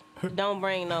 period, don't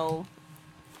bring none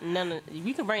of.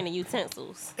 You can bring the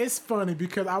utensils. It's funny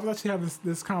because I was actually having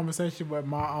this conversation with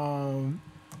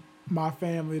my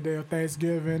family there on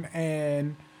Thanksgiving,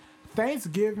 and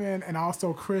Thanksgiving and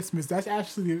also Christmas. That's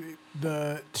actually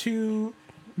the two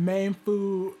main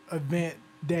food event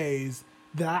days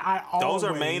that I always. Those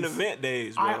are main event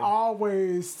days, bro. I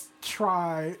always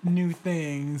try new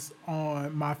things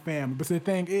on my family, but the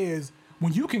thing is,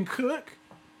 when you can cook,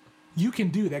 you can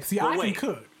do that. See, I can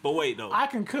cook. But wait though, I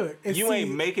can cook. And you see,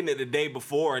 ain't making it the day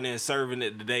before and then serving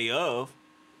it the day of.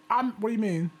 What do you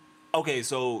mean? Okay,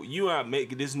 so you are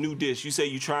making this new dish. You say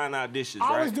you trying out dishes, I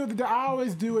right?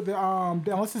 always do it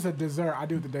unless it's a dessert, I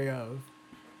do it the day of.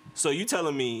 So you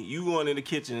telling me you going in the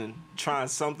kitchen trying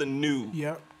something new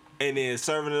Yep. and then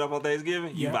serving it up on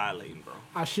Thanksgiving? You Yep. violating, bro.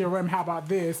 I sure am. How about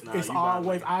this? Nah, It's you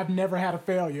always, violating. I've never had a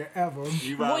failure ever.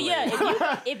 You Well, violating.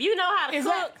 yeah. If you know how to Is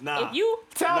cook, that- Nah. if you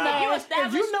Tell Nah. me, you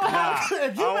if you know Nah, how to,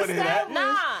 if I you wanna hear that.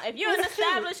 established, if you're an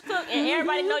established cook and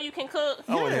everybody know you can cook,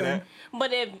 I want to hear Yeah. that.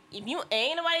 but if you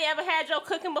ain't nobody ever had your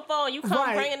cooking before, and you come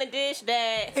Right. bringing a dish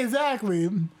that Exactly.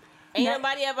 ain't Now,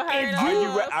 nobody ever heard if of.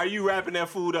 you- Are you wrapping that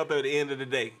food up at the end of the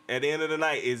day? At the end of the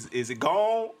night, is it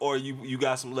gone or you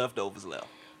got some leftovers left?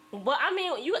 But I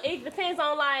mean, it depends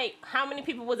on like how many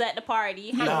people was at the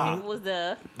party, how Nah. many people was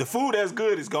there. The food that's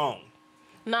good is gone.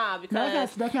 Nah, because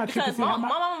that's not true. because See, my how my-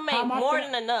 mama how make my more fa-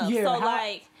 than enough. Yeah, so how-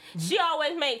 like she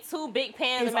always make 2 big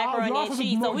pans of It's all- macaroni you and also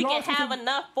cheese, so more- we you can also have supposed-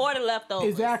 enough for the leftovers.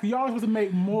 Exactly. You're always supposed to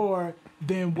make more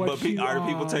than what But you. are the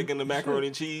people taking the macaroni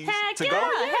and cheese Heck to yeah,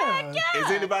 go? heck yeah.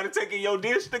 Is anybody taking your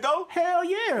dish to go? Hell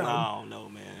yeah. I don't know,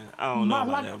 man. I don't know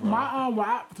about that,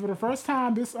 bro. For the first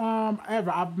time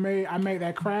ever, I made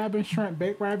that crab and shrimp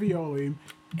baked ravioli,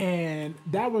 and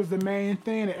that was the main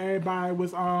thing that everybody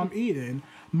was eating.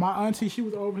 My auntie, she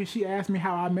was over here. She asked me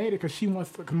how I made it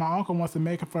because my uncle wants to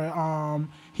make it for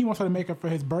he wants her to make it for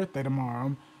his birthday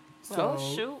tomorrow. So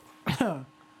Oh shoot.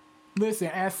 listen,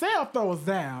 and Sal throws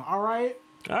down. All right.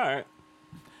 All right.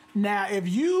 Now, if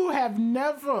you have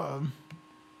never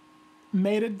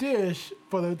made a dish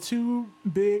for the two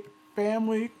big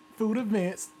family food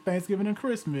events, Thanksgiving and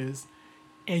Christmas,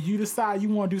 and you decide you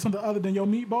want to do something other than your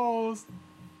meatballs,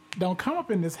 don't come up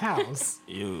in this house.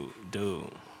 You do.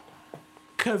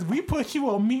 Because we put you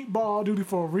on meatball duty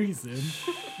for a reason.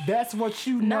 That's what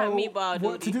you know Not meatball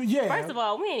what duty. to do. Yeah. First of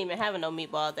all, we ain't even having no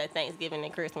meatballs at Thanksgiving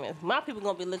and Christmas. My people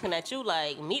gonna be looking at you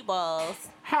like meatballs.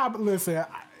 Listen,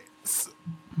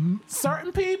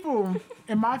 certain people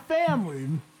in my family,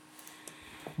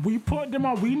 we put them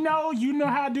on. We know you know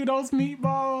how to do those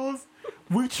meatballs.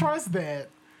 We trust that.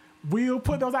 We'll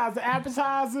put those out as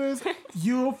appetizers.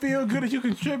 You'll feel good if you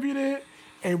contributed,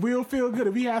 and we'll feel good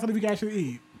if we have something we can actually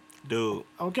eat. Dude,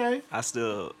 Okay? I'm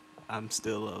still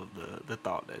of the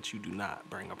thought that you do not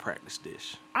bring a practice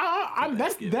dish.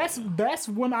 That's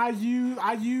when I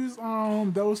use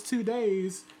those 2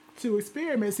 days to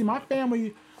experiment. See, my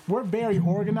family, we're very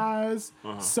organized,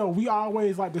 so we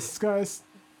always like discuss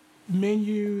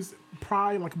menus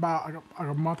probably like about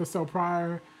a month or so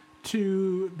prior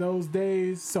to those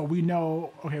days, so we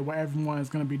know what everyone is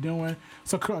going to be doing.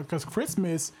 So because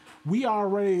Christmas, we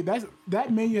already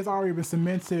that menu has already been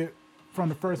cemented from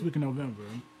the first week of November,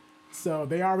 so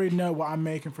they already know what I'm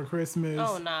making for Christmas.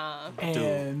 Oh nah.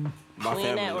 And My We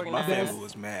ain't that family organized.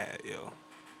 was mad, yo.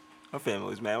 My family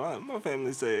was mad. My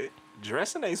family said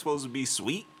dressing ain't supposed to be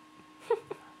sweet.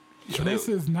 this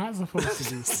is not supposed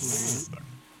to be sweet.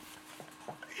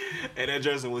 And that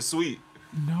dressing was sweet.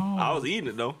 No, I was eating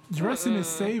it though. dressing is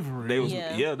savory. They was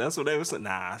Yeah. that's what they was saying.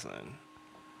 Nah, son.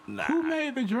 Nah. Who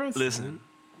made the dressing? Listen,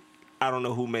 I don't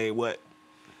know who made what.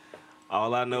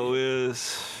 All I know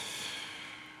is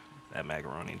that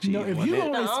macaroni and cheese. No, if wasn't you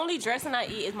it? don't- The only dressing I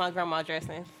eat is my grandma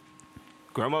dressing.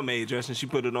 Grandma made dressing. She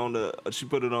put it on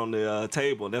the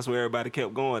table. And that's where everybody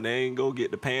kept going. They ain't go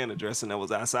get the pan of dressing that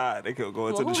was outside. They kept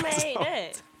going Well, to the who dressing. made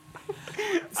that?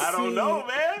 I don't know,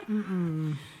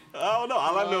 man. I don't know.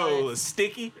 All I know it was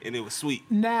sticky and it was sweet.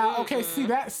 Now, okay,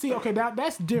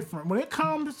 that's different. When it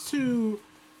comes to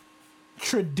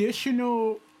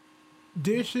traditional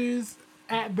dishes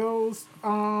at those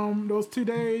 2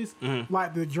 days,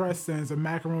 like the dressings, the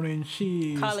macaroni and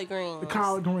cheese, Collard greens. the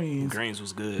collard greens, Greens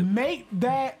was good. make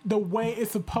that the way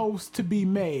it's supposed to be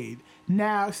made.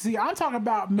 Now, see, I'm talking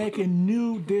about making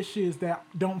new dishes that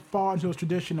don't fall into those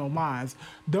traditional lines.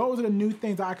 Those are the new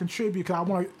things I contribute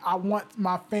because I want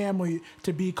my family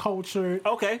to be cultured.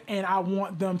 Okay. And I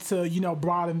want them to,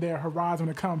 broaden their horizon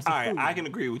when it comes to All right, food. I can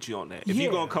agree with you on that. If Yeah.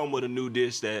 you're gonna come with a new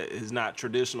dish that is not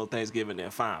traditional Thanksgiving,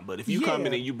 then fine. But if you come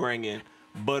in Yeah. and you bring in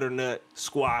butternut,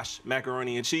 squash,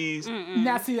 macaroni and cheese,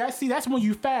 Now, that's when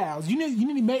you foul. You need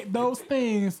to make those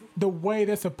things the way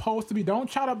they're supposed to be. Don't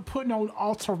try to put no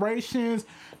alterations.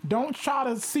 Don't try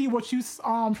to see what you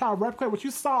try to replicate what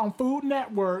you saw on Food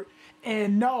Network.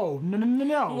 And no.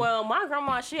 Well, my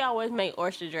grandma, she always make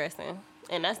oyster dressing.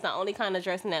 And that's the only kind of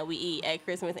dressing that we eat at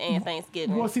Christmas and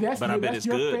Thanksgiving. Well, see, that's But I bet it's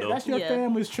good, though. That's your Yeah.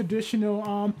 family's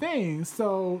traditional thing.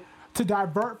 So to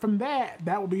divert from that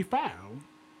would be foul.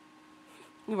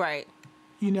 Right.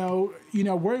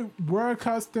 We're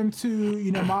accustomed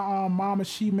to, my mama,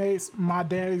 she makes my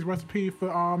daddy's recipe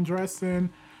for dressing.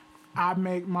 I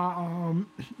make my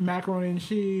macaroni and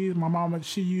cheese. My mama,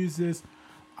 she uses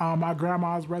my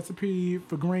grandma's recipe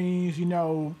for greens.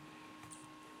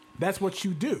 That's what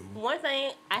you do. One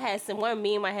thing one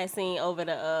meme I had seen over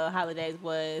the holidays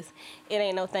was it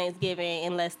ain't no Thanksgiving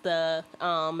unless the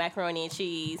macaroni and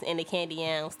cheese and the candy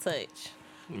yams touch.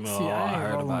 Oh, See, I ain't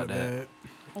heard rolling about with that.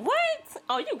 What?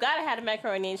 Oh, you gotta have the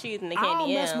macaroni and cheese and the I don't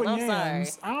candy mess yams. with I'm yams.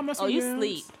 sorry. I don't mess Oh, with you yams.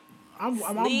 sleep.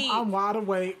 I'm wide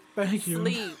awake. Thank you.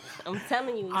 Sleep. I'm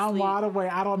telling you, I'm sleep. wide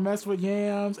awake. I don't mess with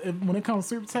yams. When it comes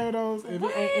to sweet potatoes, if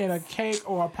it ain't in a cake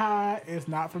or a pie, it's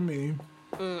not for me.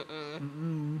 You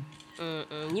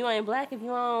ain't black if you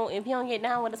don't get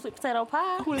down with a sweet potato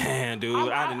pie. Man, dude,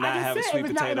 I did not just have a said sweet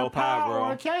if it's not in potato a pie, or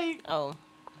bro. a cake. Oh,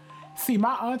 See,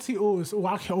 my auntie, oh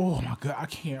my God, I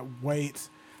can't wait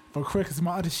for Christmas.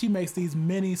 My auntie, she makes these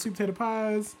mini sweet potato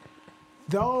pies.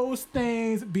 Those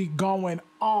things be going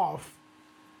off.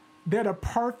 They're the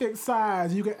perfect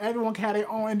size. Everyone can have their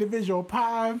own individual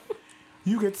pie.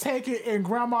 You could take it in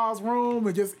grandma's room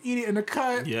and just eat it in the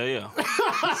cut. Yeah.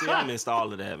 See, I missed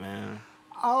all of that, man.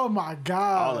 Oh my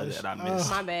God. All of that I missed.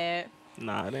 my bad.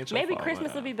 Nah, it ain't your Maybe fault, Christmas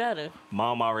man. will be better.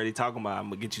 Mom already talking about I'm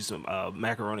gonna get you some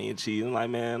macaroni and cheese. I'm like,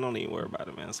 man, don't even worry about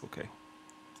it, man. It's okay.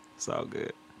 It's all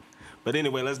good. But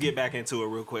anyway, let's get back into it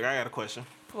real quick. I got a question.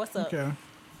 What's up? Okay.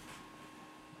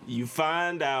 You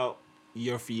find out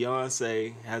your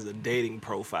fiance has a dating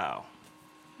profile.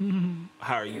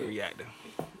 How are you reacting?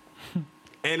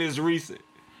 And it's recent.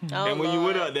 Oh, And when you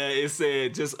went Lord. up there, it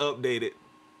said just updated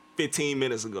 15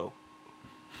 minutes ago.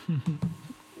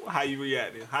 How you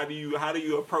reacting? How do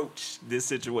you approach this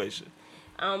situation?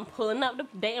 I'm pulling up the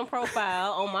dating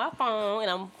profile on my phone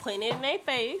and I'm putting it in their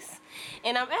face,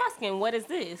 and I'm asking, "What is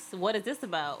this? What is this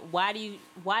about? Why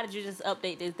did you just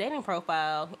update this dating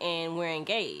profile and we're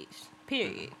engaged?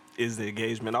 Period." Is the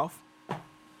engagement off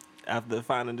after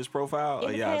finding this profile, It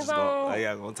or y'all depends just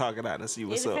on- gonna talk it out and see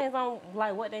what's It up? depends on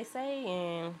like what they say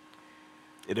and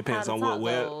It depends how on the what talk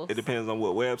web. goes. It depends on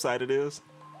what website it is.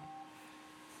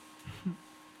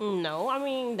 no. I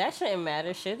mean that shouldn't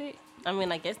matter, should it? I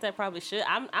mean, I guess that probably should.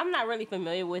 I'm not really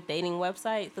familiar with dating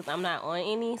websites because I'm not on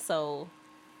any, so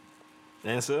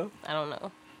Answer. I don't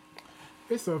know.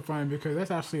 It's so funny because that's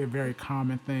actually a very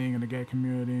common thing in the gay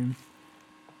community,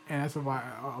 and that's why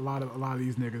a lot of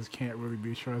these niggas can't really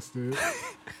be trusted.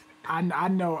 I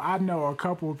know a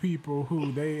couple of people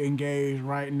who they engage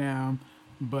right now,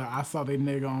 but I saw they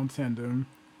nigga on Tinder.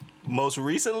 Most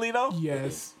recently though.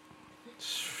 Yes.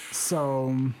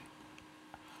 So,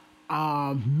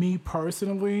 me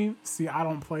personally, see, I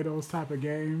don't play those type of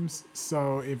games.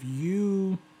 So if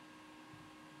you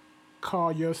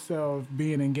call yourself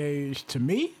being engaged to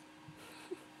me,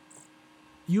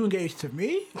 you engaged to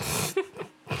me,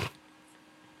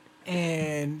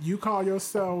 and you call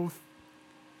yourself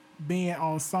being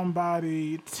on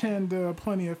somebody Tinder,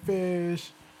 Plenty of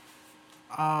Fish,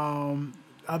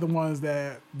 other ones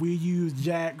that we use,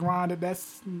 Jack, Grindr,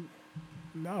 that's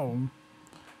no.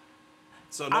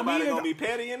 So nobody mean, gonna be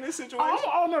petty in this situation.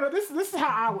 Oh no! This is how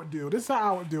I would do. This is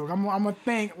how I would do it. I'm gonna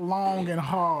think long and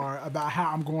hard about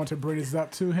how I'm going to bring this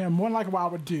up to him. More like what I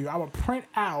would do, I would print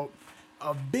out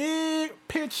a big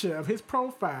picture of his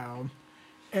profile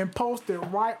and post it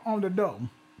right on the door.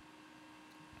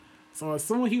 So as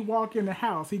soon as he walk in the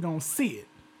house, he gonna see it.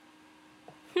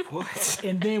 What?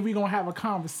 And then we gonna have a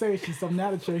conversation. So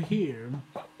now that you're here,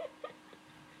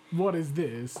 what is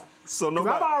this? So 'Cause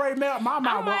nobody. I've already made up my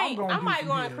mind what I'm gonna I do might from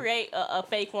go and here. create a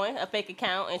fake one, a fake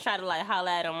account, and try to like holler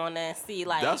at him on there and see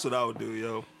like That's what I would do,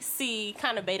 yo. see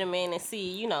kind of bait them in and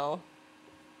see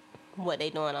what they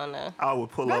doing on there. I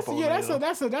would pull That's, up on yeah, them.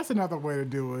 that's another way to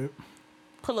do it.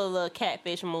 Pull a little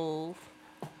catfish move.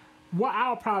 What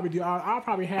I'll probably do, I'll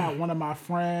probably have one of my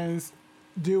friends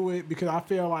do it because I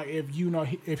feel like if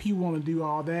he want to do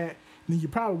all that, then you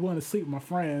probably want to sleep with my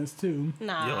friends too.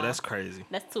 Nah, Yo, that's crazy.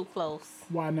 that's too close.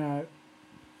 Why not?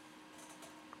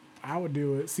 I would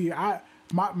do it. See,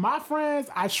 my friends,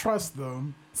 I trust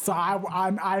them, so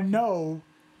I know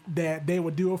that they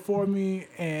would do it for me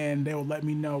and they will let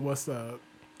me know what's up.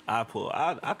 I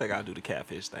think I'll do the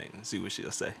catfish thing and see what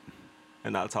she'll say.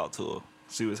 And I'll talk to her.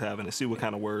 See what's happening. See what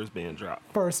kind of words being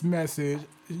dropped. First message,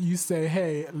 you say,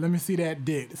 "Hey, let me see that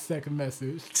dick." Second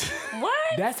message, What?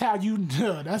 that's how you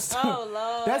know. That's Oh,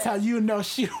 Lord. That's how you know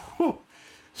she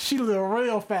little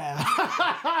real fast.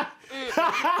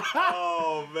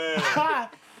 Oh, man.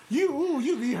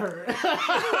 you be hurt.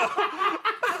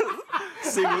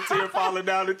 Single tear falling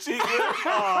down the cheek.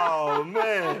 Oh,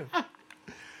 man.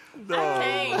 No,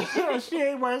 Hey. She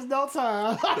ain't wasting no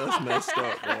time. that's messed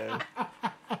up, man.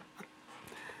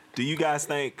 Do you guys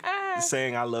think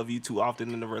saying I love you too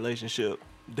often in a relationship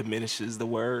diminishes the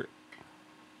word?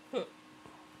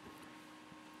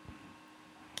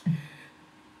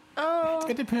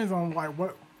 It depends on like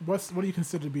what do you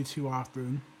consider to be too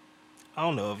often? I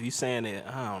don't know. If you saying it,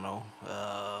 I don't know,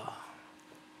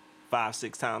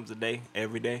 5-6 times a day,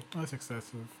 every day, That's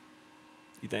excessive.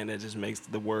 you think that just makes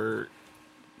the word,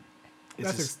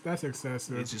 That's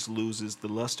excessive. it just loses the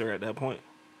luster at that point?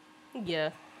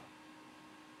 Yeah.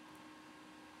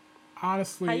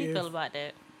 Honestly, How you feel about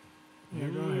that? Yeah,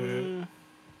 go ahead.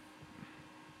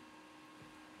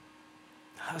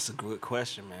 That's a good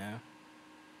question, man.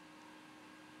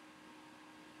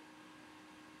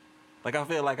 Like, I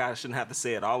feel like I shouldn't have to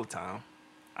say it all the time.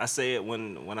 I say it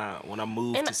when I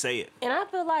move And to say it. And I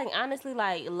feel like honestly,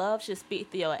 like love should speak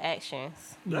through your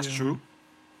actions. That's Yeah. true.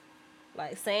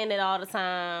 Like saying it all the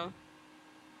time.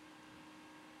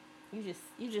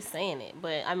 You just saying it,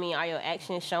 but I mean, are your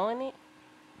actions showing it?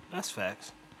 That's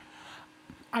facts.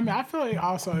 I mean, I feel like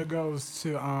also it goes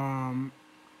to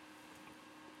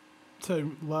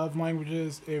love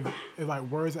languages. If like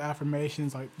words of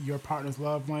affirmations, like your partner's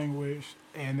love language,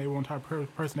 and they want type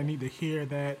of person they need to hear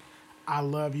that I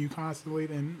love you constantly,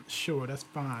 then sure, that's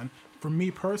fine. For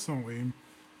me personally,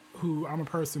 who I'm a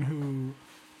person who,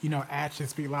 actions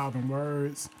speak louder than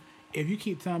words. If you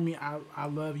keep telling me I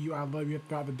love you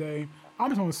throughout the day, I'm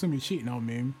just gonna assume you're cheating on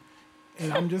me.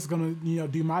 And I'm just gonna,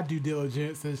 do my due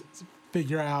diligence and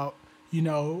figure out,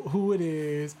 who it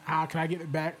is, how can I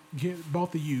get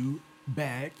both of you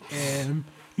back, and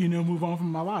move on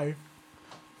from my life.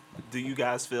 Do you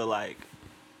guys feel like,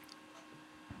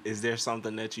 is there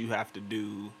something that you have to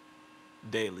do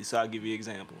daily? So I'll give you an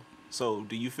example. So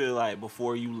do you feel like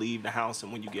before you leave the house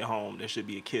and when you get home, there should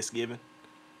be a kiss given?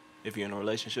 If you're in a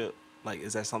relationship, like,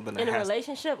 is that something that In a has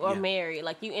relationship or yeah. married?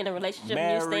 Like you in a relationship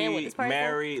and you staying with this person?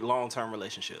 married, long-term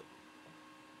relationship?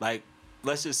 Like,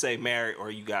 let's just say married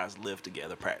or you guys live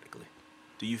together practically.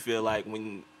 Do you feel like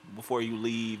before you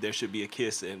leave, there should be a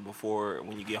kiss, and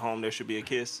when you get home, there should be a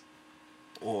kiss?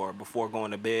 Or before going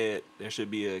to bed, there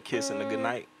should be a kiss and a good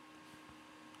night?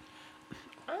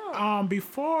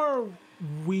 Before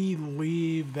we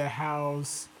leave the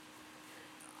house,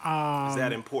 Is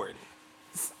that important?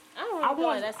 I don't I really feel like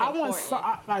want that's I want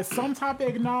important. like some type of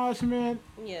acknowledgement.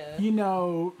 Yeah.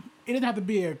 It doesn't have to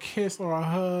be a kiss or a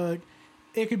hug.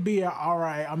 It could be all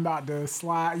right, I'm about to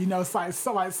slide.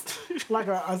 It's like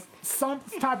a some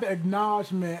type of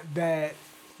acknowledgement that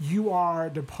you are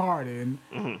departing.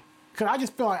 Mm-hmm. Cause I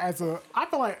just feel like I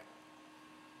feel like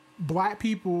black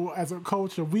people as a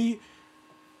culture, we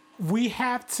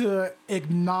have to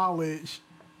acknowledge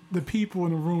the people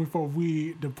in the room before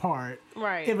we depart.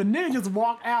 Right. If a nigga just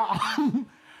walk out,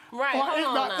 Right. well,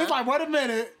 Hold on now. it's like, wait a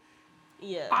minute.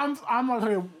 Yeah. I'm like,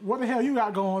 hey, what the hell you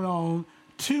got going on?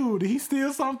 2, did he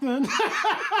steal something?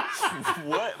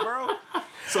 What, bro?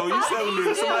 So you telling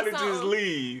me if somebody just something.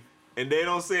 leave and they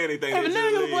don't say anything, if they just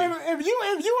niggas, leave? if you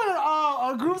in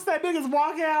a group that niggas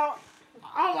walk out,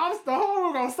 I'm the whole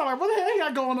room gonna start like, what the hell he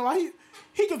got going on?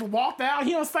 He just walked out.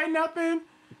 He don't say nothing.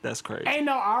 That's crazy. Ain't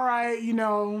no all right,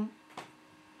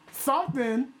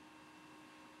 something.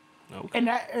 Okay.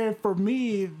 And for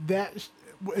me, that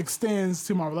extends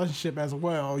to my relationship as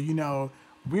well.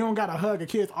 We don't gotta hug a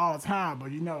kiss all the time,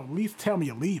 but at least tell me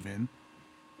you're leaving.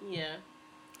 Yeah.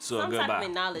 So a Some type of goodbye.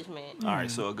 acknowledgement. All right,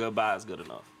 so a goodbye is good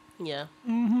enough. Yeah.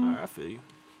 All right, I feel you.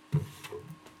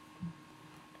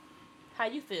 How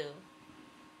you feel?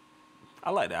 I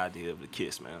like the idea of the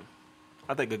kiss, man.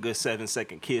 I think a good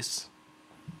 7-second kiss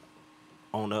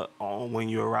on when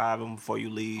you arrive and before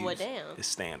you leave Well, damn. is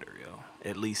standard, yo.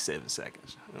 At least 7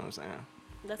 seconds. You know what I'm saying?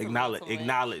 That's a Acknowledge, little too much.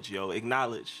 acknowledge, yo.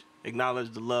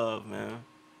 Acknowledge the love, man.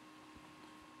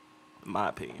 In my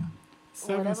opinion.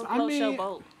 Whatever I floats your mean,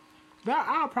 boat.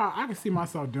 I can see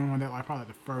myself doing that, like probably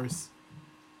the first,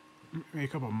 maybe a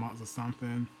couple of months or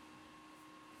something.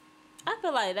 I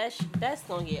feel like that's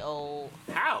gonna get old.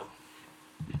 How?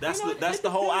 That's You know, that's it the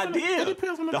whole depends on the- idea. it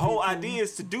depends on the whole people. idea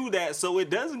is to do that so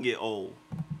it doesn't get old.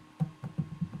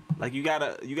 Like you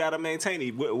gotta maintain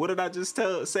it. What did I just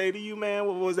say to you, man?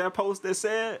 What was that post that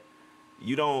said?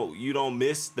 You don't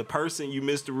miss the person, you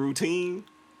miss the routine.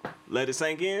 Let it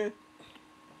sink in.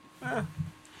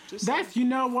 Just That's, you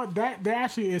know what, that there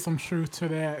actually is some truth to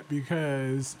that,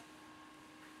 because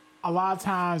a lot of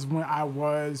times when I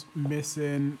was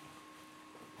missing,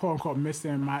 quote unquote,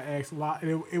 missing my ex,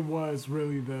 it was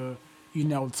really the,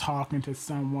 talking to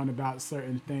someone about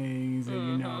certain things,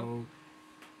 and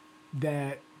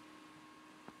that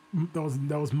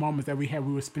those moments that we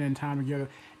were spending time together.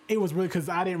 It was really because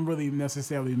I didn't really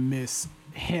necessarily miss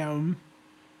him,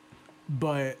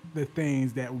 but the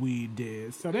things that we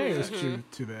did. So there is truth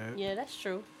to that. Yeah, that's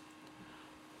true.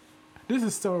 This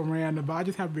is so random, but I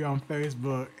just have to be on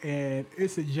Facebook, and it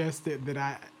suggested that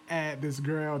I add this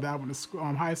girl that I went to school,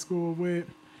 high school with.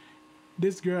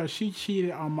 This girl, she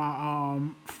cheated on my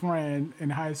friend in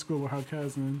high school with her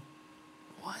cousin.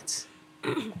 What?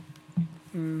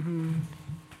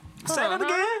 Say that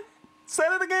again. Say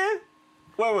that again.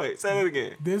 Wait. Say that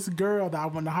again. This girl that I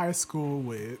went to high school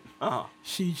with, Uh-huh.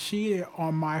 she cheated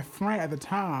on my friend at the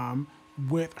time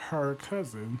with her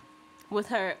cousin. With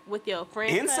your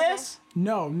friend. Incest?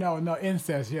 No,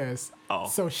 incest, yes. Oh.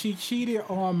 So she cheated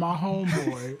on my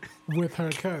homeboy with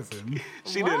her cousin.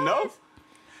 She didn't know?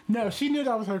 No, she knew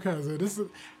that was her cousin. This is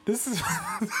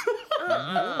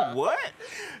What?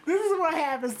 this is what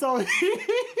happened. So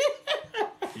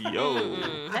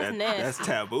Yo, that's nasty. that's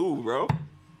taboo, bro.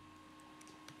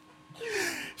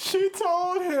 she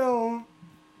told him,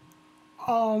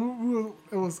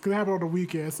 it was gonna happen on the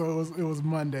weekend, so it was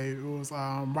Monday. It was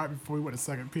right before we went to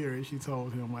second period. She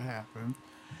told him what happened.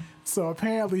 So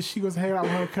apparently she was hanging out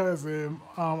with her cousin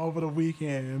over the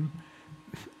weekend,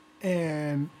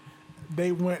 and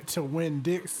they went to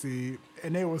Winn-Dixie,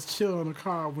 and they was chilling in the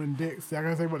car at Winn-Dixie. I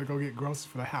guess they went to go get groceries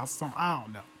for the house. So I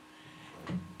don't know.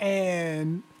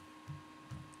 And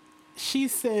she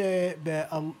said that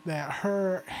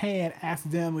her hand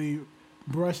accidentally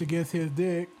brushed against his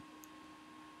dick,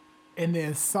 and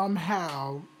then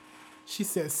somehow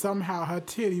her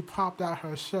titty popped out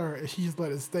her shirt, and she just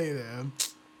let it stay there.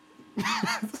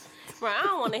 Bro, I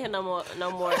don't want to hear no more.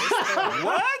 Of this story.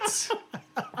 What?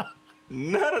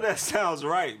 None of that sounds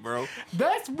right, bro.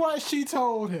 That's what she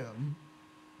told him.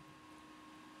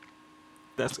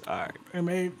 That's all right. And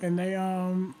they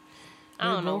I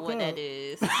don't know broke what up. that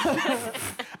is.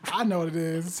 I know what it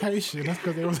is. It's Haitian. That's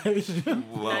because they was Haitian.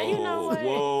 Whoa, Now, you know what?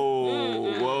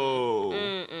 whoa.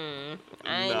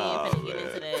 I ain't Nah, even finna get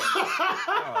into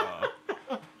that.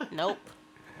 Nope.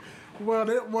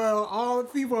 Well, all the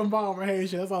people involved were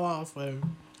Haitian. That's all I'll say.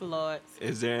 Lord.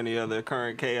 Is there any other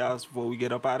current chaos before we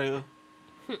get up out of here?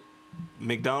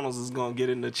 McDonald's is gonna get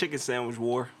in the chicken sandwich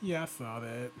war. Yeah, I saw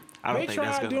that. I don't They think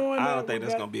that's tried gonna. doing I that don't think with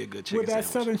that's that- gonna be a good chicken With that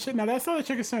sandwich. southern chicken. Now that southern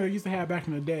chicken sandwich used to have back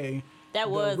in the day. That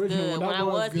was original good. one, When that I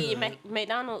was was eating good.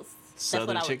 McDonald's,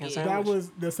 Southern that's what chicken I would sandwich? get. That was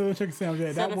the southern chicken sandwich. Yeah,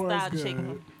 that Southern was style good.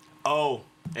 chicken. Oh,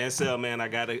 and so man, I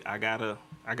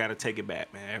gotta take it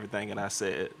back, man. Everything that I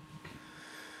said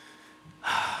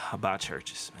about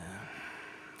churches, man.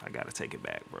 I gotta take it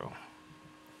back, bro.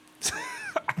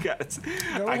 I gotta take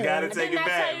Didn't it I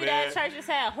back, tell you man. that churches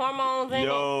had hormones in it?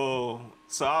 Yo,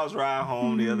 so I was riding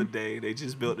home the other day. They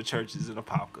just built the churches in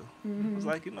Apopka. I was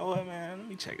like, you know what, man? Let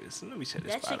me check this. Let me check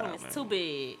this That spot chicken out, is man. too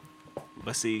big.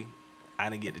 But see, I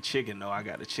didn't get the chicken though. I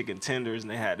got the chicken tenders,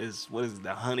 and they had this. What is it,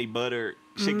 the honey butter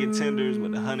chicken tenders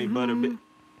with the honey butter bit?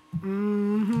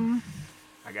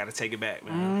 I gotta take it back,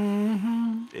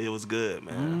 man. It was good,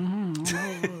 man.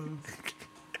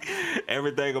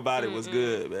 Everything about it was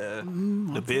good,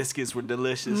 man. The biscuits were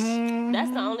delicious.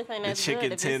 That's the only thing The that's chicken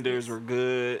good. tenders were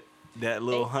good. That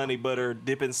little honey butter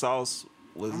dipping sauce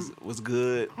was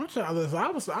good. I'm trying to listen.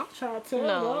 I'm trying to tell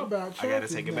No. you all about churches. I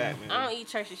gotta take it back, I man. don't eat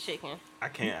church's chicken. I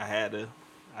can't. I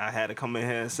had to come in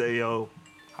here and say, yo,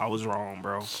 I was wrong,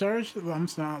 bro. Church, I'm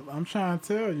trying to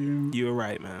tell you, You were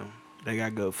right, man. They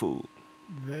got good food.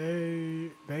 they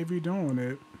be doing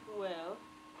it. Well,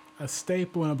 a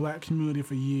staple in the black community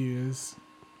for years.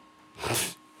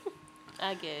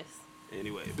 I guess.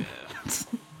 Anyway, man.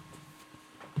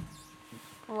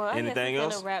 Well, I Anything guess we're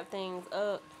else? gonna wrap things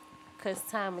up because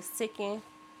time is ticking.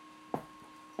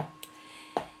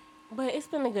 But it's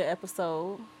been a good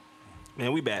episode.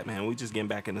 Man, we back, man. We just getting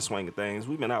back in the swing of things.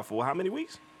 We've been out for how many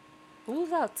weeks? We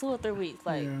was out 2 or 3 weeks,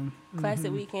 like Yeah.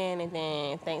 classic weekend and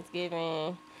then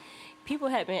Thanksgiving. People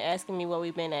have been asking me where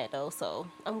we've been at though, so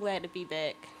I'm glad to be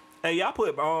back. Hey, y'all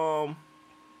put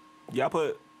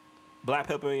black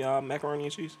pepper in y'all macaroni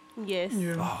and cheese? Yes.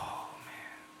 Yeah. Oh,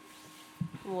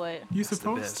 What? You that's the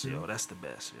supposed best, to. yo. That's the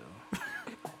best, yo.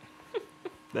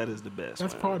 That is the best.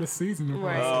 That's man. part of the seasoning.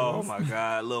 Right. Oh my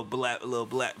god, little black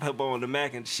pepper on the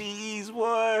mac and cheese,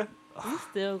 boy. We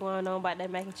still going on about that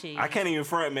mac and cheese. I can't even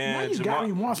front, man. Now you got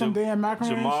me want some damn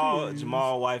macaroni and cheese.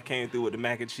 Jamal's wife came through with the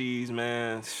mac and cheese,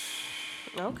 man.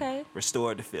 Okay.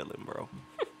 Restored the feeling, bro.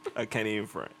 I can't even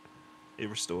front. It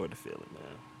restored the feeling,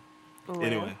 man. Well,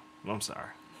 Anyway, I'm sorry.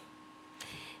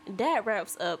 that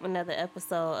wraps up another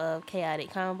episode of Chaotic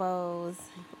Combos.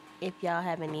 If y'all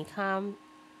have any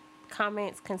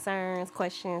comments, concerns,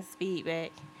 questions,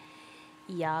 feedback,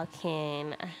 y'all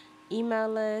can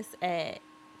email us at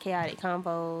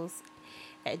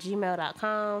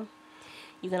chaoticcombos@gmail.com.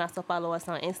 You can also follow us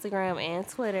on Instagram and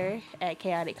Twitter at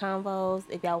Chaotic Convos.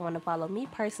 If y'all want to follow me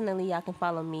personally, y'all can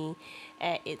follow me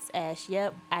at It's Ash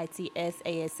Yep,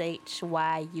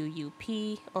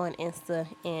 ITSASHYUUP on Insta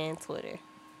and Twitter.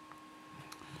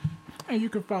 And you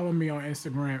can follow me on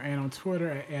Instagram and on Twitter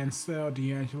at Ansel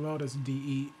D'Angelo. That's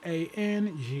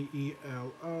DEANGELO.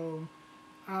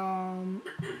 And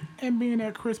being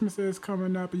that Christmas is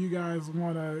coming up, and you guys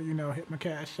want to, hit my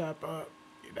cash shop up,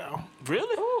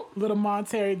 Really? little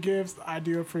monetary gifts, I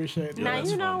do appreciate Yeah, Now that.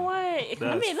 that's you know funny. what? That's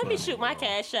Let me funny, shoot my bro.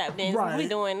 cash app then. Right. We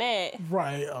doing that.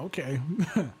 Right, okay.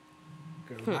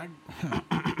 'Cause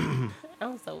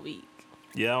I'm so weak.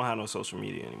 Yeah, I don't have no social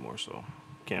media anymore, so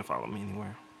can't follow me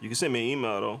anywhere. You can send me an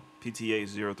email though,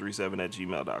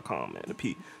 pta037@gmail.com, man.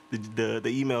 The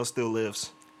email still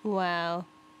lives. Wow.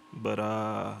 But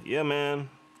yeah, man.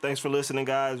 Thanks for listening,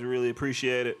 guys. We really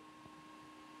appreciate it.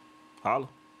 Holla.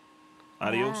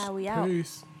 Adios. Wow, we out.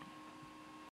 Peace.